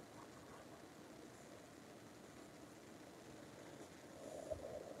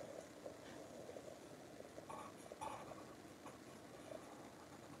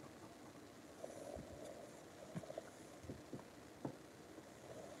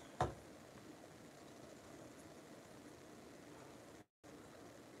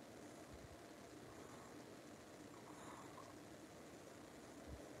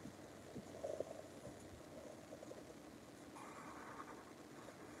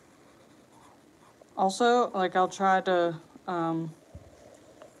 Also, like, I'll try to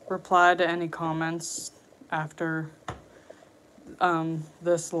reply to any comments after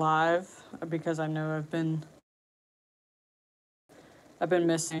this live, because I know I've been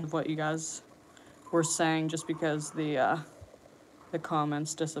missing what you guys were saying, just because the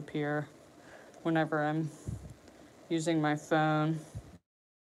comments disappear whenever I'm using my phone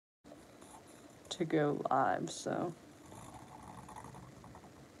to go live. So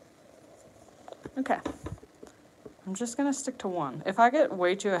okay, I'm just gonna stick to 1. If I get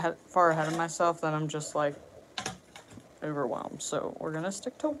way too far ahead of myself, then I'm just like overwhelmed. So we're gonna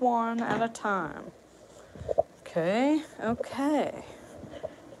stick to 1 at a time. Okay, okay.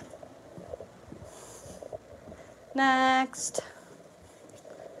 Next.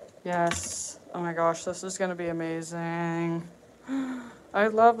 Yes. Oh my gosh, this is gonna be amazing. I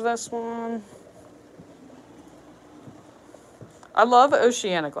love this one. I love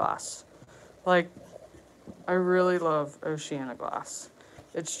Oceana glass. Like, I really love Oceana glass.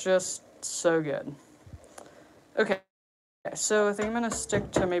 It's just so good. Okay, so I think I'm gonna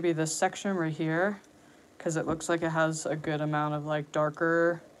stick to maybe this section right here, because it looks like it has a good amount of like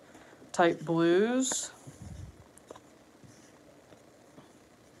darker type blues.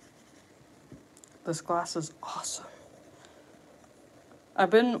 This glass is awesome.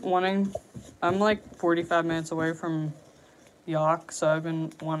 I'm like 45 minutes away from Yock, so I've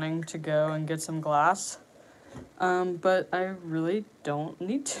been wanting to go and get some glass. But I really don't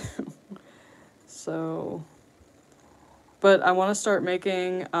need to. So, but I want to start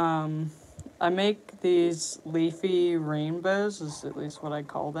making, I make these leafy rainbows, is at least what I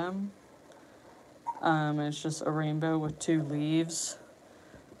call them. It's just a rainbow with 2 leaves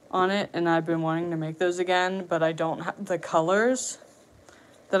on it, and I've been wanting to make those again, but I don't have the colors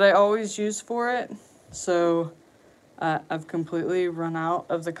that I always use for it. So I've completely run out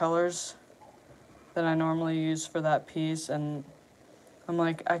of the colors that I normally use for that piece, and I'm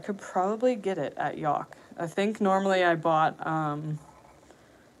like, I could probably get it at Yock. I think normally I bought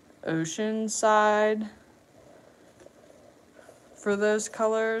Oceanside for those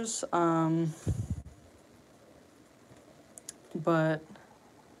colors, but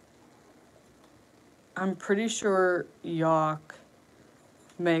I'm pretty sure Yock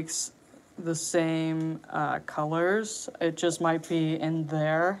makes the same colors. It just might be in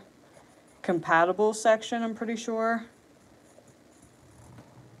their compatible section, I'm pretty sure.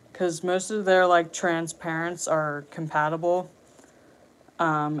 Because most of their like transparents are compatible.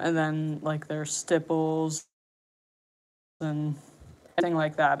 And then like their stipples and anything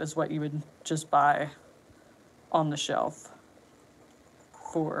like that is what you would just buy on the shelf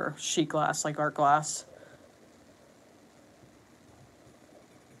for sheet glass, like art glass.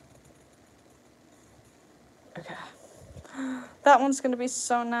 Okay. That one's gonna be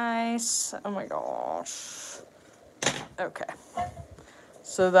so nice. Oh my gosh. Okay.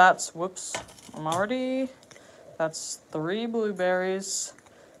 So that's, whoops, that's 3 blueberries.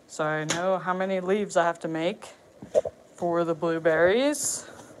 So I know how many leaves I have to make for the blueberries.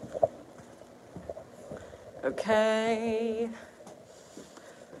 Okay.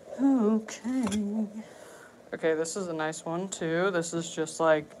 Okay, this is a nice one too. This is just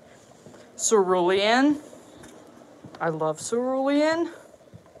like cerulean. I love cerulean.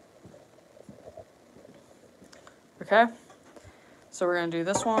 Okay, so we're gonna do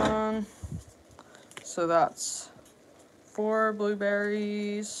this one. So that's 4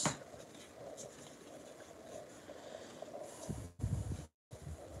 blueberries.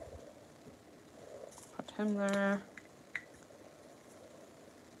 Put him there.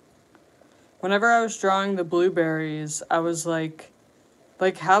 Whenever I was drawing the blueberries, I was like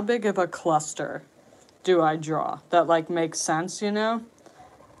how big of a cluster do I draw that like makes sense, you know?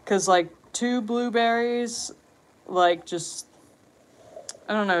 Because like 2 blueberries, like just,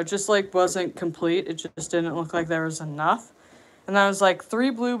 I don't know, just like wasn't complete. It just didn't look like there was enough. And I was like, 3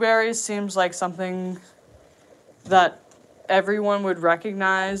 blueberries seems like something that everyone would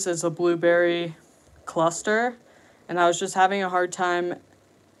recognize as a blueberry cluster. And I was just having a hard time,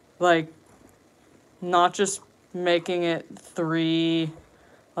 like, not just making it 3,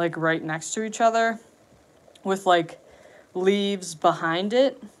 like, right next to each other with, like, leaves behind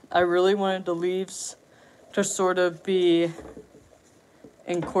it. I really wanted the leaves to sort of be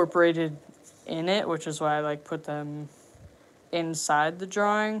incorporated in it, which is why I, like, put them inside the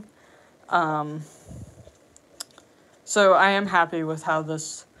drawing. So I am happy with how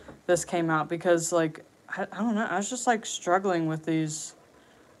this came out because, like, I don't know, I was just, like, struggling with these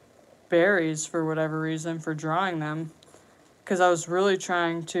berries for whatever reason for drawing them because I was really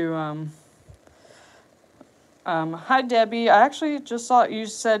trying to, hi, Debbie. I actually just saw you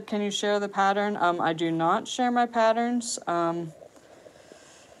said, can you share the pattern? I do not share my patterns,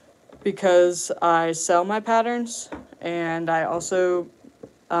 because I sell my patterns and I also,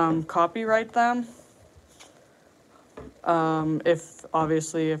 copyright them. If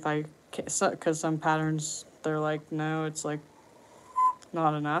I can't, because some patterns, they're like, no, it's like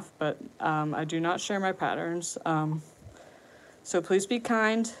not enough, but, I do not share my patterns. So please be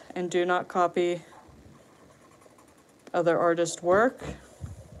kind and do not copy other artists' work.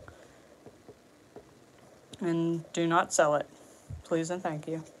 And do not sell it. Please and thank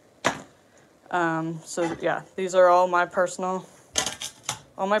you. So yeah, these are all my personal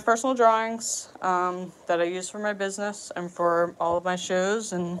drawings, that I use for my business and for all of my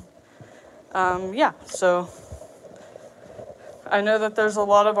shows. And, yeah, so I know that there's a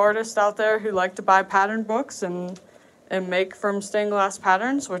lot of artists out there who like to buy pattern books and make from stained glass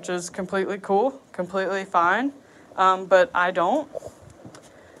patterns, which is completely cool, completely fine. But I don't.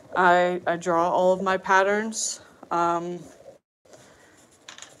 I draw all of my patterns,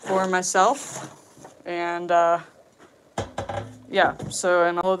 for myself. And, yeah, so,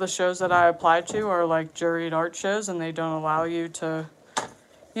 and all of the shows that I apply to are like juried art shows, and they don't allow you to,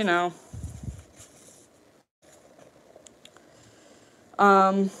 you know,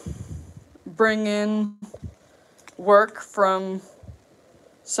 bring in work from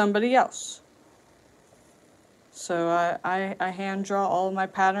somebody else. So I hand draw all of my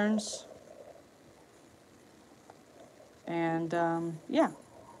patterns. And, yeah,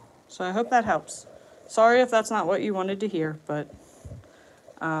 so I hope that helps. Sorry if that's not what you wanted to hear, but,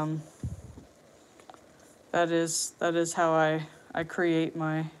 that is how I create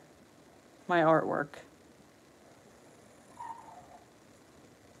my artwork.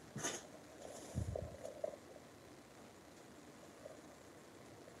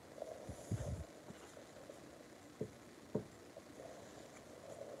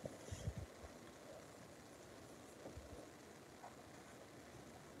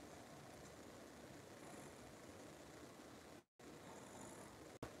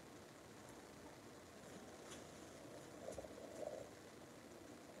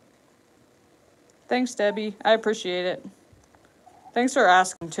 Thanks, Debbie. I appreciate it. Thanks for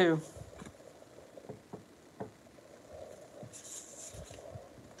asking, too.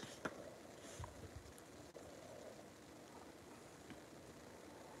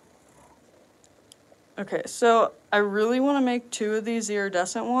 Okay, so I really want to make 2 of these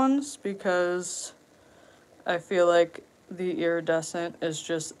iridescent ones because I feel like the iridescent is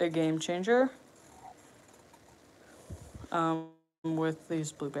just a game changer, with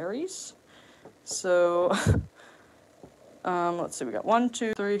these blueberries. So, let's see, we got 1,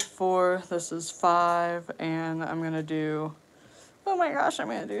 2, 3, 4, this is 5, and I'm gonna do, oh my gosh, I'm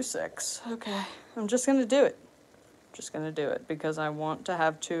gonna do 6. Okay, I'm just gonna do it. Just gonna do it because I want to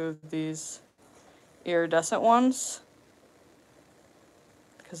have 2 of these iridescent ones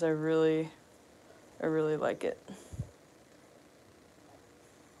because I really like it.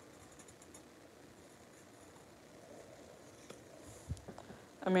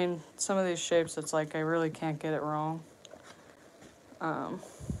 I mean, some of these shapes, it's like I really can't get it wrong.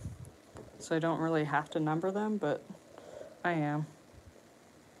 So I don't really have to number them, but I am.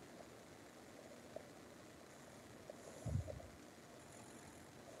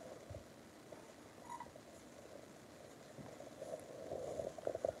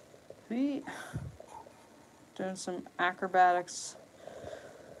 feet. Doing some acrobatics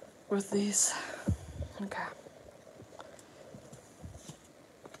with these. Okay.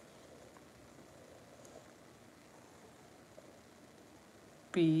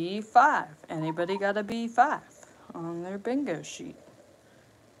 B5. Anybody got a B5 on their bingo sheet?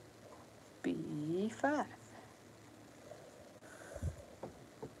 B5.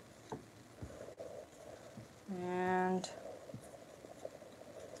 And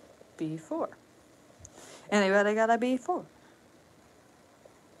B4. Anybody got a B4?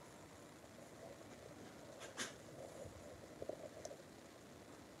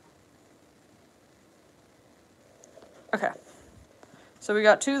 Okay. So we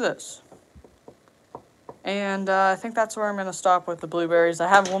got 2 of those. And I think that's where I'm going to stop with the blueberries. I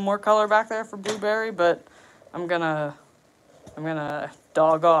have one more color back there for blueberry, but I'm gonna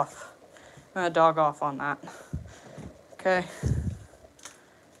dog off. I'm gonna dog off on that. Okay.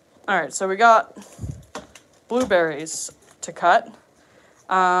 Alright, so we got blueberries to cut.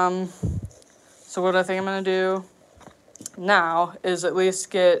 So what I think I'm gonna do now is at least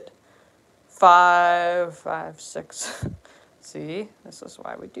get 5, 6. See, this is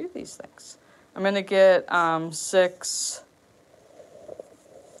why we do these things. I'm gonna get 6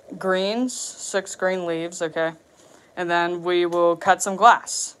 greens, 6 green leaves, okay? And then we will cut some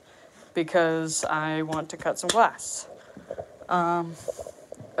glass because I want to cut some glass.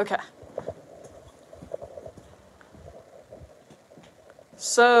 Okay.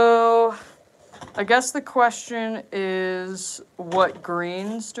 So, I guess the question is, what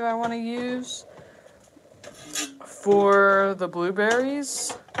greens do I want to use for the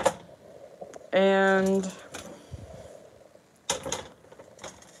blueberries? And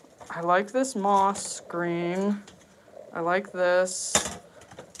I like this moss green. I like this.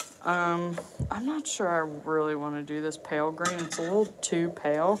 I'm not sure I really want to do this pale green. It's a little too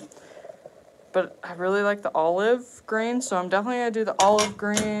pale. But I really like the olive green, so I'm definitely going to do the olive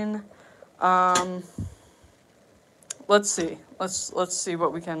green. Let's see. Let's see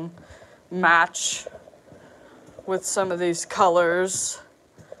what we can match with some of these colors.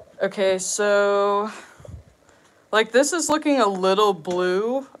 Okay, so like this is looking a little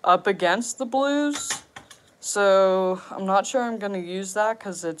blue up against the blues. So I'm not sure I'm going to use that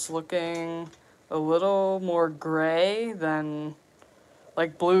because it's looking a little more gray than,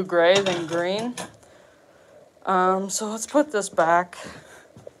 like blue-gray than green. So let's put this back.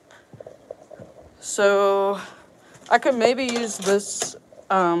 So I could maybe use this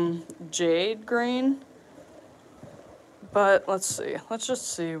jade green. But let's see. Let's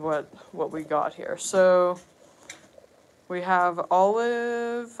just see what we got here. So we have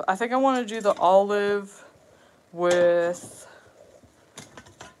olive. I think I want to do the olive with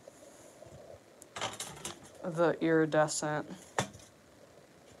the iridescent.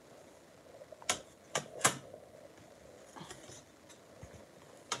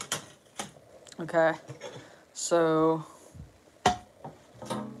 Okay, so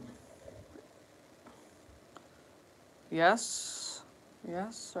yes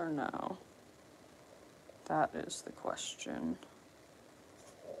or no? That is the question.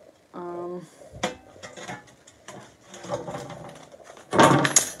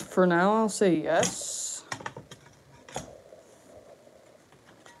 For now, I'll say yes.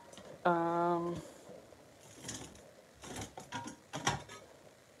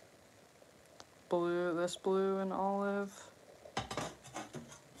 This blue and olive.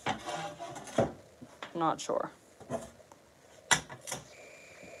 Not sure.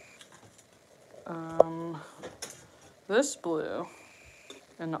 This blue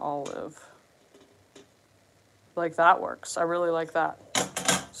and olive. Like that works. I really like that.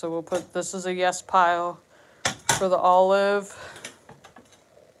 So we'll put this as a yes pile for the olive.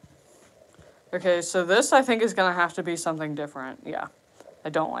 Okay, so this I think is gonna have to be something different. Yeah, I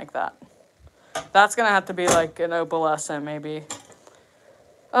don't like that. That's gonna have to be like an opalescent maybe.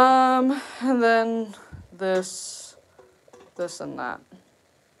 And then this and that.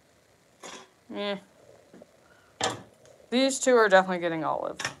 Yeah. These 2 are definitely getting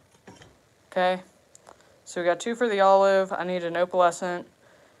olive. Okay. So we got 2 for the olive. I need an opalescent.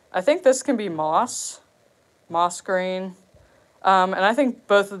 I think this can be moss green. And I think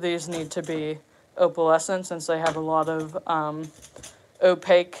both of these need to be opalescent since they have a lot of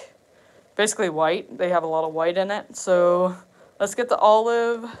opaque, basically white. They have a lot of white in it. So let's get the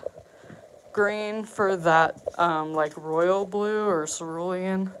olive green for that like royal blue or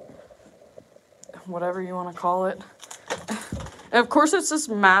cerulean, whatever you want to call it. And of course it's this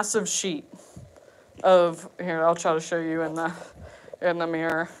massive sheet of, here, I'll try to show you in the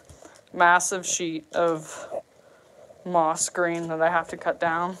mirror. Massive sheet of moss green that I have to cut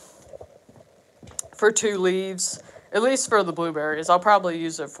down. for 2 leaves, at least for the blueberries. I'll probably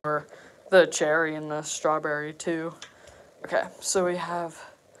use it for the cherry and the strawberry too. Okay, so we have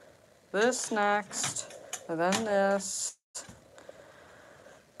this next, and then this.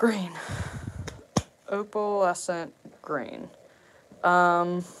 Green. Opalescent green.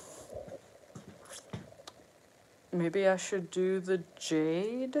 Maybe I should do the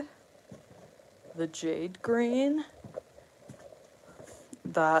jade. The jade green.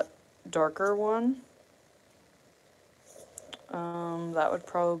 That darker one. That would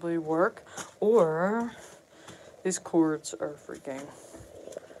probably work. Or these cords are freaking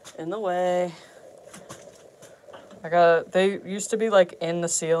in the way. They used to be like in the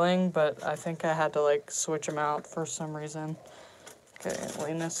ceiling, but I think I had to like switch them out for some reason. Okay,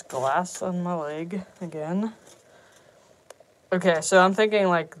 laying this glass on my leg again. Okay, so I'm thinking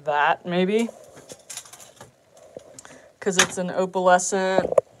like that maybe. Because it's an opalescent,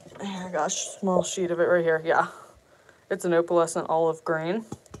 here, I got a small sheet of it right here, yeah. It's an opalescent olive green.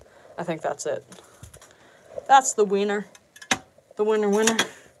 I think that's it. That's the wiener. The winner.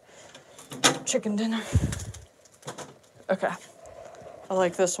 Chicken dinner. Okay, I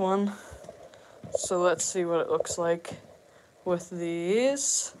like this one. So let's see what it looks like with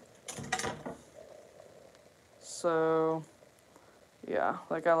these. So yeah,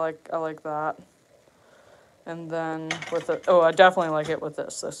 like I like that. And then with it, oh, I definitely like it with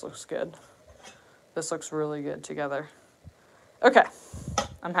this. This looks good. This looks really good together. Okay,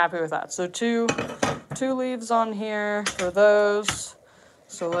 I'm happy with that. So two leaves on here for those.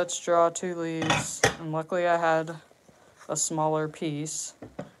 So let's draw 2 leaves. And luckily I had a smaller piece,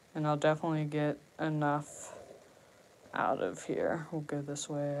 and I'll definitely get enough out of here. We'll go this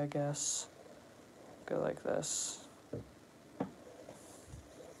way, I guess. Go like this.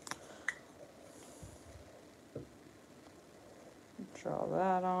 Draw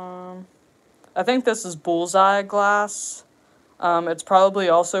that on. I think this is bullseye glass. It's probably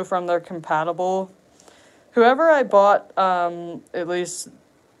also from their compatible. Whoever I bought, at least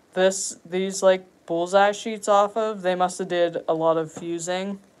these like bullseye sheets off of, they must have did a lot of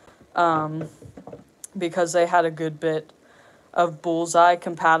fusing, because they had a good bit of bullseye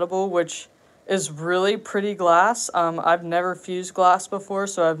compatible, which is really pretty glass. I've never fused glass before,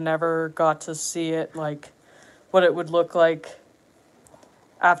 so I've never got to see it, like what it would look like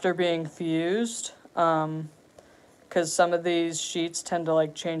after being fused, because some of these sheets tend to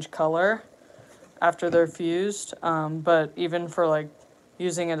like change color after they're fused, but even for like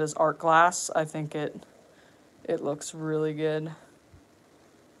using it as art glass, I think it looks really good.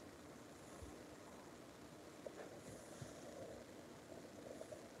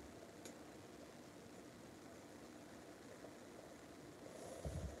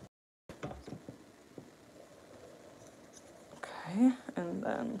 Okay, and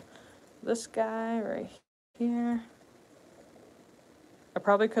then this guy right here. I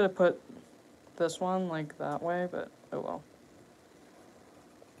probably could have put this one like that way, but oh well.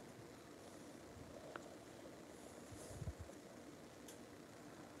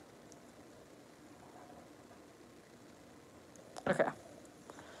 Okay.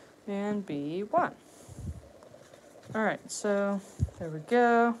 And B1. Alright, so there we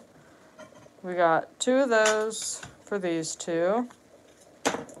go. We got 2 of those for these 2.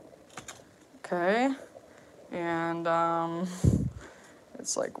 Okay. And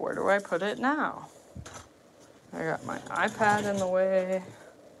it's like, where do I put it now? I got my iPad in the way.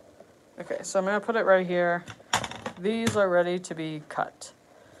 Okay, so I'm gonna put it right here. These are ready to be cut.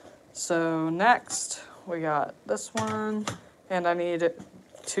 So next we got this one, and I need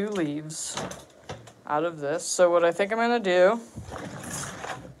 2 leaves out of this. So what I think I'm gonna do,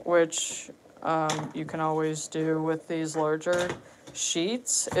 which you can always do with these larger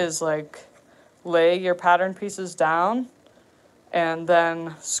sheets, is like lay your pattern pieces down and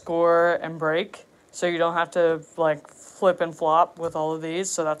then score and break, so you don't have to like flip and flop with all of these.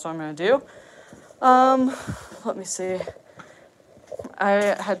 So that's what I'm gonna do. Let me see. I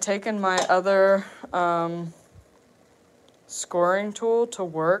had taken my other scoring tool to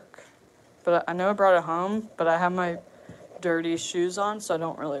work, but I know I brought it home, but I have my dirty shoes on, so I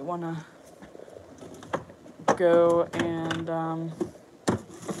don't really want to go and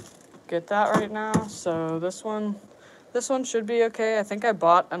get that right now. So this one should be okay. I think I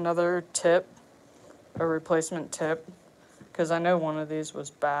bought another tip, a replacement tip, because I know one of these was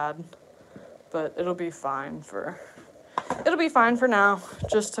bad, but it'll be fine for now,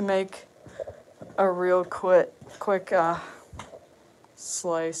 just to make a real quick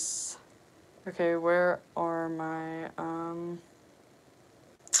slice. Okay, where are my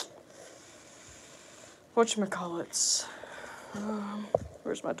whatchamacallits?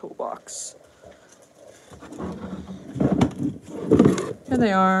 Where's my toolbox? Here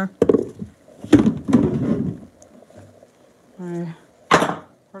they are.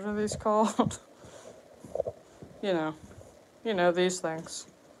 What are these called? You know these things.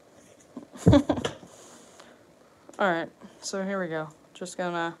 Alright, so here we go. Just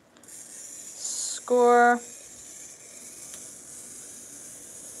gonna score.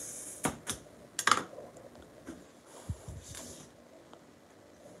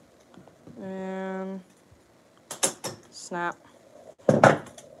 And snap.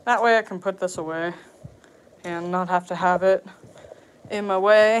 That way I can put this away and not have to have it in my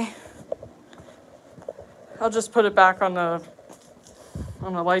way. I'll just put it back on the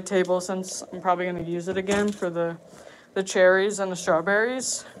light table since I'm probably going to use it again for the cherries and the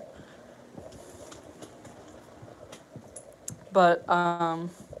strawberries. But,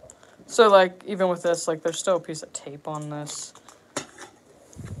 so like, even with this, like, there's still a piece of tape on this.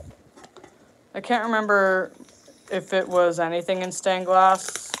 I can't remember if it was anything in stained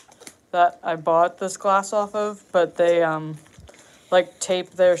glass that I bought this glass off of, but they, like,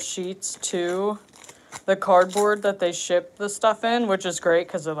 tape their sheets to the cardboard that they ship the stuff in, which is great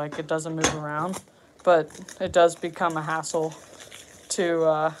because it doesn't move around, but it does become a hassle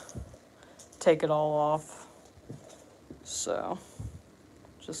to take it all off. So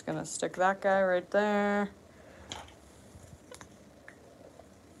just gonna stick that guy right there.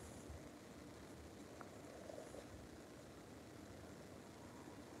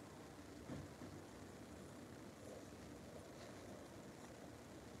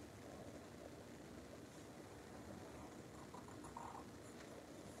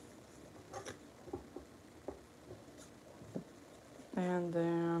 And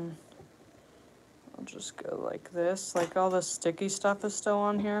then I'll just go like this. Like, all the sticky stuff is still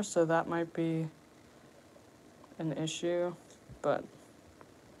on here, so that might be an issue, but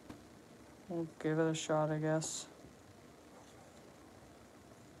we'll give it a shot, I guess.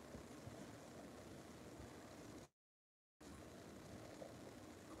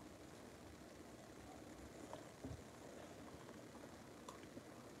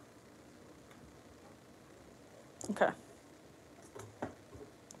 Okay.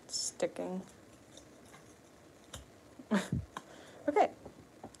 It's sticking. Okay.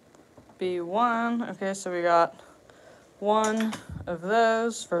 B1. Okay, so we got one of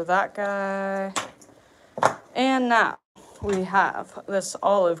those for that guy. And now we have this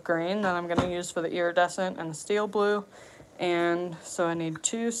olive green that I'm going to use for the iridescent and the steel blue. And so I need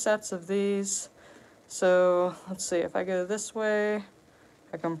 2 sets of these. So let's see, if I go this way,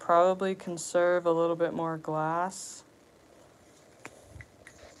 I can probably conserve a little bit more glass.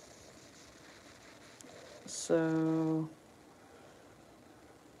 So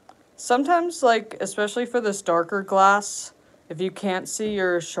sometimes, like, especially for this darker glass, if you can't see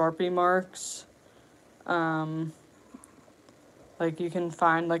your Sharpie marks, like, you can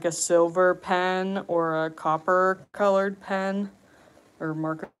find like a silver pen or a copper colored pen or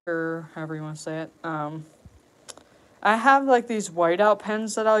marker, however you want to say it. I have like these whiteout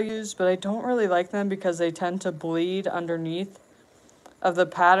pens that I'll use, but I don't really like them because they tend to bleed underneath of the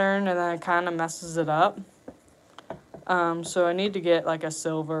pattern and then it kind of messes it up. So I need to get like a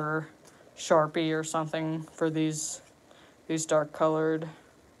silver Sharpie or something for these dark colored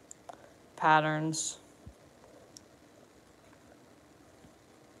patterns.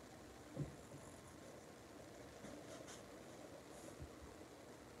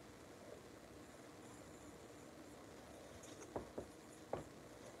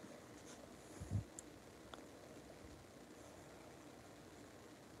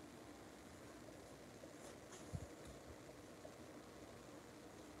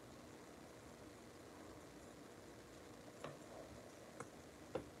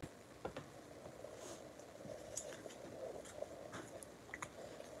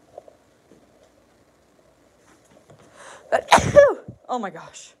 Oh my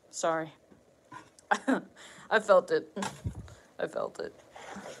gosh, sorry. I felt it. I felt it.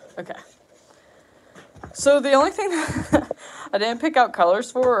 Okay. So the only thing that I didn't pick out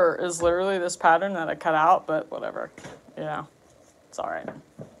colors for is literally this pattern that I cut out, but whatever. Yeah, it's all right.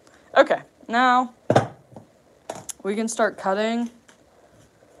 Okay, now we can start cutting.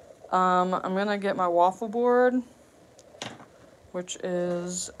 I'm gonna get my waffle board, which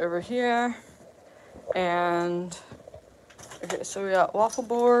is over here. And okay, so we got waffle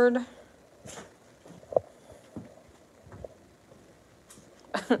board.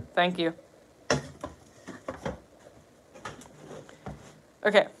 Thank you.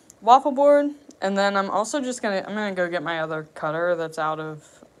 Okay, waffle board, and then I'm also just I'm gonna go get my other cutter that's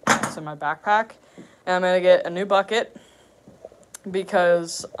it's in my backpack, and I'm gonna get a new bucket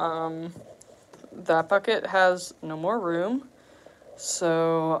because that bucket has no more room.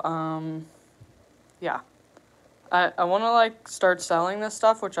 So, yeah. I want to, like, start selling this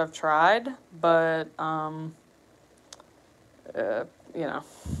stuff, which I've tried, but, you know,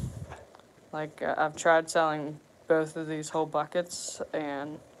 like, I've tried selling both of these whole buckets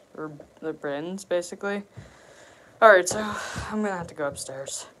or the bins, basically. Alright, so I'm gonna have to go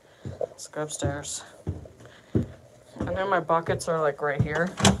upstairs. Let's go upstairs. I know my buckets are, like, right here.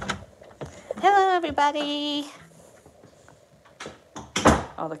 Hello, everybody!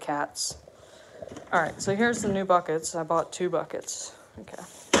 All the cats. Alright, so here's the new buckets. I bought 2 buckets. Okay.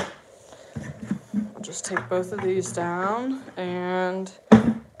 I'll just take both of these down, and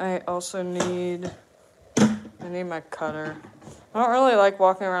I also need my cutter. I don't really like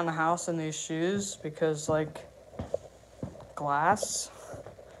walking around the house in these shoes because, like, glass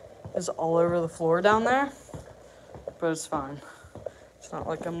is all over the floor down there, but it's fine. It's not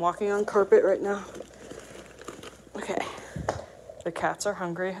like I'm walking on carpet right now. Okay. The cats are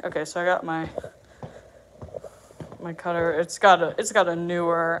hungry. Okay, so I got my cutter. It's got a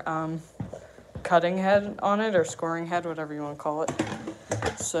newer cutting head on it, or scoring head, whatever you want to call it.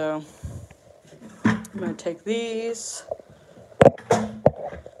 So I'm gonna take these and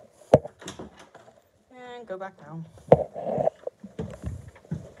go back down.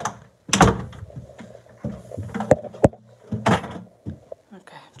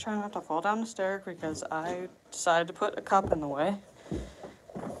 Okay, try not to fall down the stairs because I decided to put a cup in the way.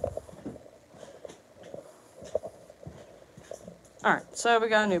 Alright, so we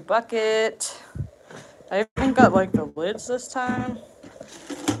got a new bucket. I even got, like, the lids this time.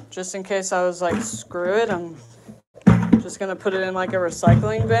 Just in case I was like, screw it, I'm just gonna put it in, like, a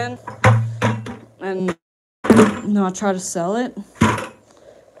recycling bin and not try to sell it.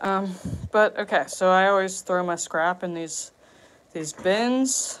 But okay, so I always throw my scrap in these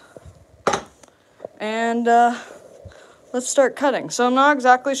bins. And let's start cutting. So I'm not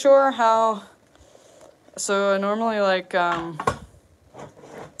exactly sure how. So I normally, like,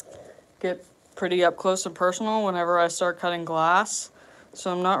 get pretty up close and personal whenever I start cutting glass.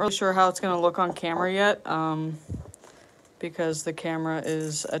 So I'm not really sure how it's gonna look on camera yet, because the camera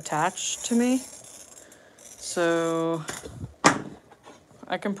is attached to me. So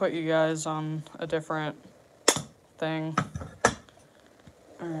I can put you guys on a different thing.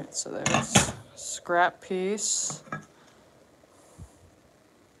 Alright, so there's scrap piece.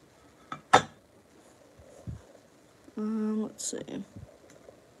 Let's see.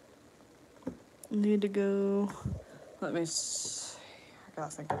 Need to go. Let me see. I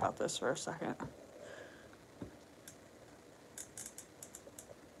gotta think about this for a second.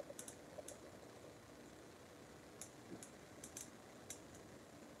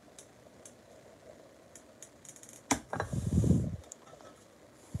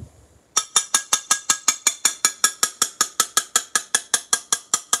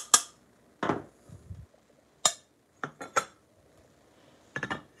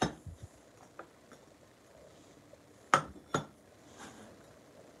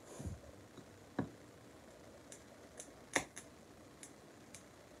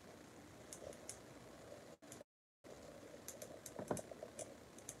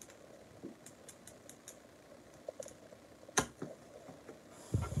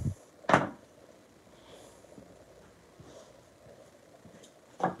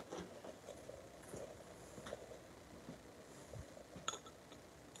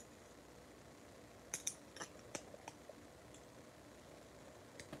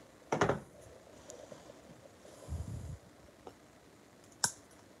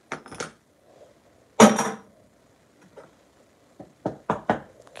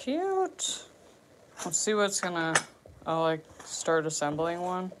 Cute. Let's see what's gonna. I'll, like, start assembling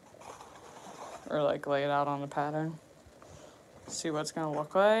one, or, like, lay it out on the pattern. See what it's gonna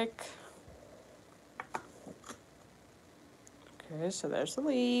look like. Okay, so there's the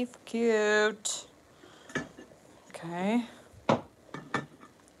leaf. Cute. Okay.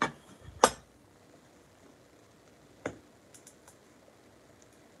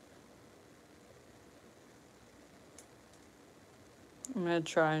 I'm gonna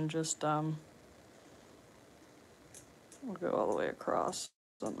try and just we'll go all the way across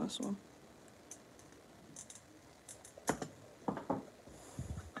on this one.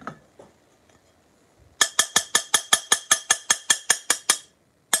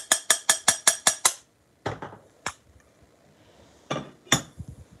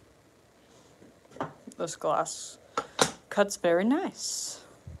 This glass cuts very nice.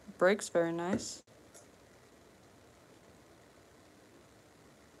 Breaks very nice.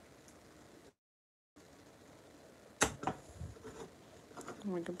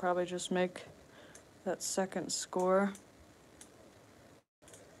 We could probably just make that second score.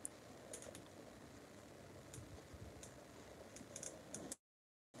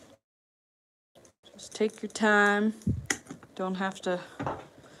 Just take your time. Don't have to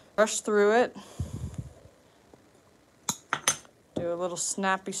rush through it. Do a little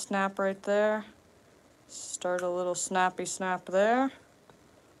snappy snap right there. Start a little snappy snap there.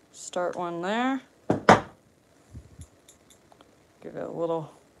 Start one there. Give it a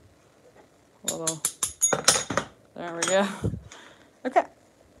little, there we go. Okay.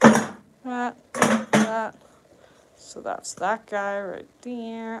 That. So that's that guy right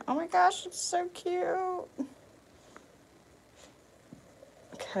there. Oh my gosh, it's so cute.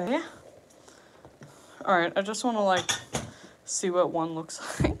 Okay. All right, I just want to like see what one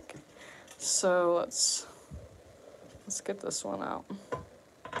looks like. So let's get this one out.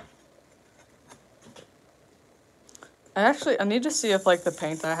 I need to see if like the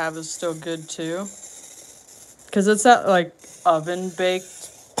paint that I have is still good too. Cause it's that like oven baked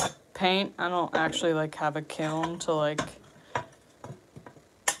paint. I don't actually like have a kiln to like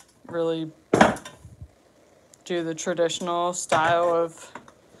really do the traditional style of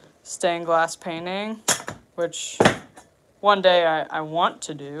stained glass painting, which one day I want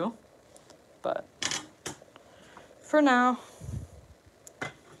to do, but for now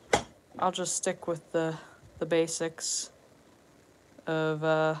I'll just stick with the basics of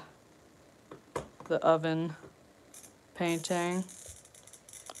the oven painting,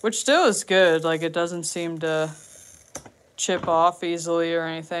 which still is good. Like, it doesn't seem to chip off easily or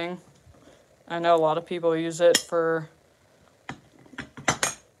anything. I know a lot of people use it for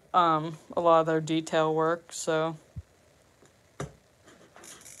a lot of their detail work, so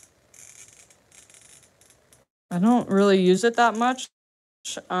I don't really use it that much.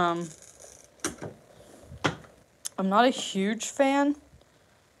 I'm not a huge fan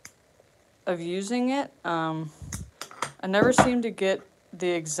of using it. I never seem to get the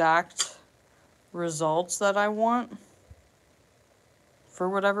exact results that I want for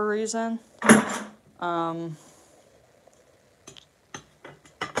whatever reason.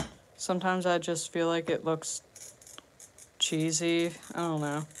 Sometimes I just feel like it looks cheesy. I don't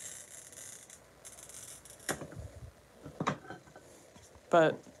know.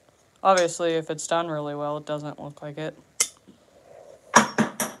 But obviously, if it's done really well, it doesn't look like it.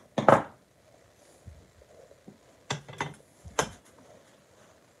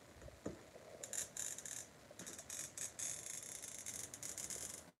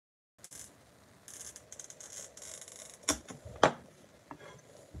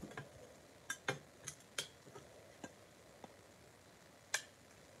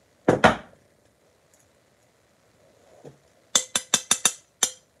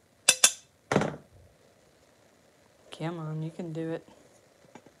 Come on, you can do it.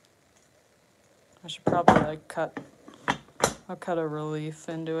 I should probably like I'll cut a relief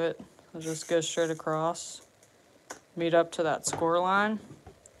into it. I'll just go straight across, meet up to that score line,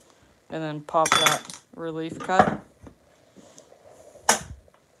 and then pop that relief cut.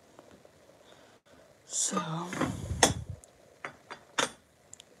 So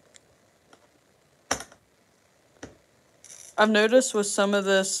I've noticed with some of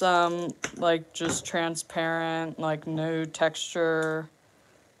this, like just transparent, like no texture,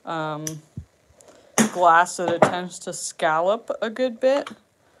 glass, that it tends to scallop a good bit,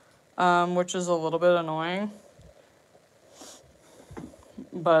 which is a little bit annoying.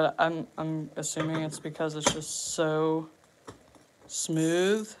 But I'm assuming it's because it's just so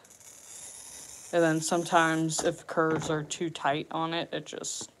smooth. And then sometimes if curves are too tight on it, it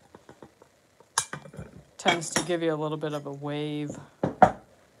just tends to give you a little bit of a wave,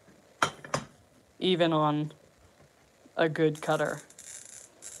 even on a good cutter.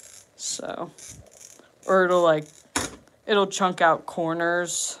 So, or it'll chunk out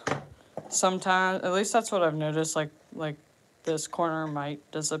corners sometimes. At least that's what I've noticed. Like this corner might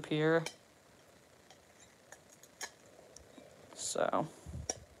disappear. So,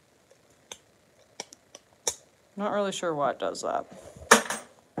 not really sure why it does that.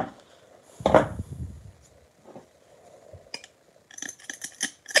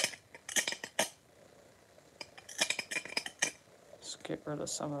 Let's get rid of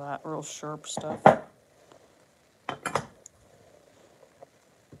some of that real sharp stuff.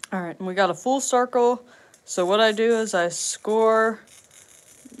 All right, and we got a full circle. So what I do is I score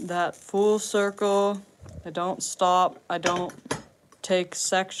that full circle. I don't stop. I don't take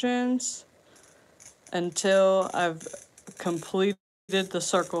sections until I've completed the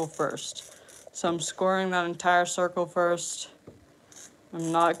circle first. So I'm scoring that entire circle first.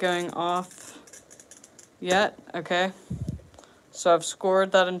 I'm not going off yet, okay? So I've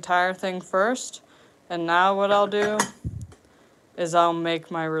scored that entire thing first, And now what I'll do is I'll make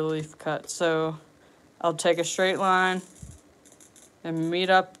my relief cut. So I'll take a straight line and meet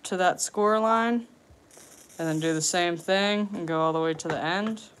up to that score line, and then do the same thing and go all the way to the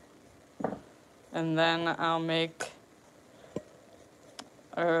end. And then I'll make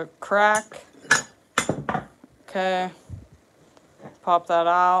a crack. Okay, pop that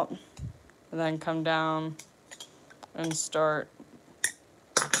out, and then come down and start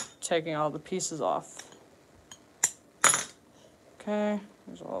taking all the pieces off. Okay,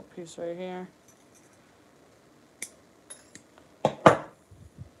 there's a little piece right here.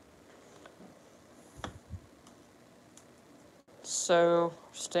 So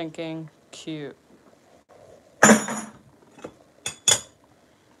stinking cute.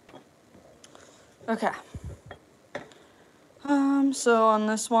 Okay. So on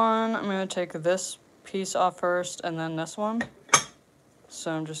this one, I'm going to take this piece off first and then this one.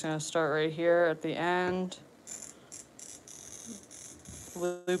 So I'm just going to start right here at the end.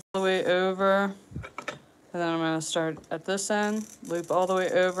 Loop all the way over. And then I'm going to start at this end, loop all the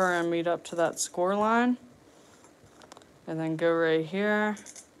way over and meet up to that score line. And then go right here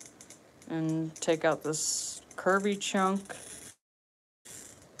and take out this curvy chunk.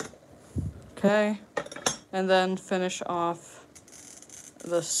 Okay. And then finish off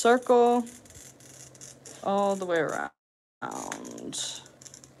the circle all the way around.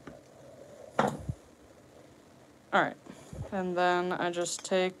 Alright, and then I just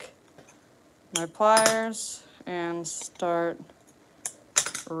take my pliers and start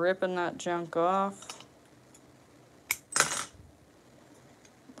ripping that junk off.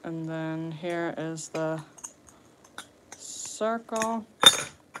 And then here is the circle.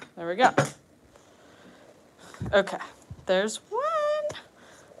 There we go. Okay, there's one.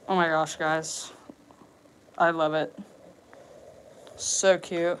 Oh my gosh, guys. I love it. So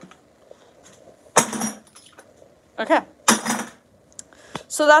cute. Okay.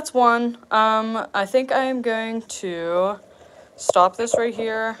 So that's one. I think I am going to stop this right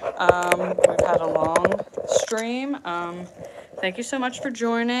here. We've had a long stream. Thank you so much for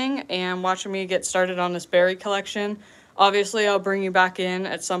joining and watching me get started on this berry collection. Obviously, I'll bring you back in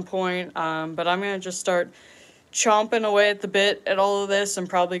at some point, but I'm going to just start chomping away at the bit at all of this and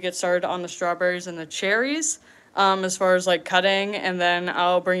probably get started on the strawberries and the cherries as far as like cutting, and then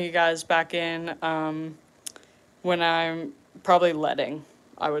I'll bring you guys back in when I'm probably letting,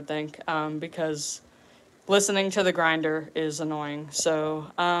 I would think, because listening to the grinder is annoying.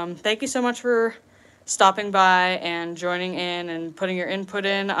 So thank you so much for stopping by and joining in and putting your input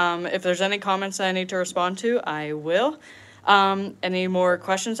in. If there's any comments that I need to respond to, I will. Any more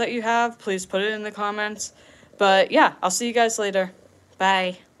questions that you have, please put it in the comments. But yeah, I'll see you guys later.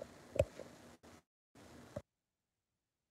 Bye.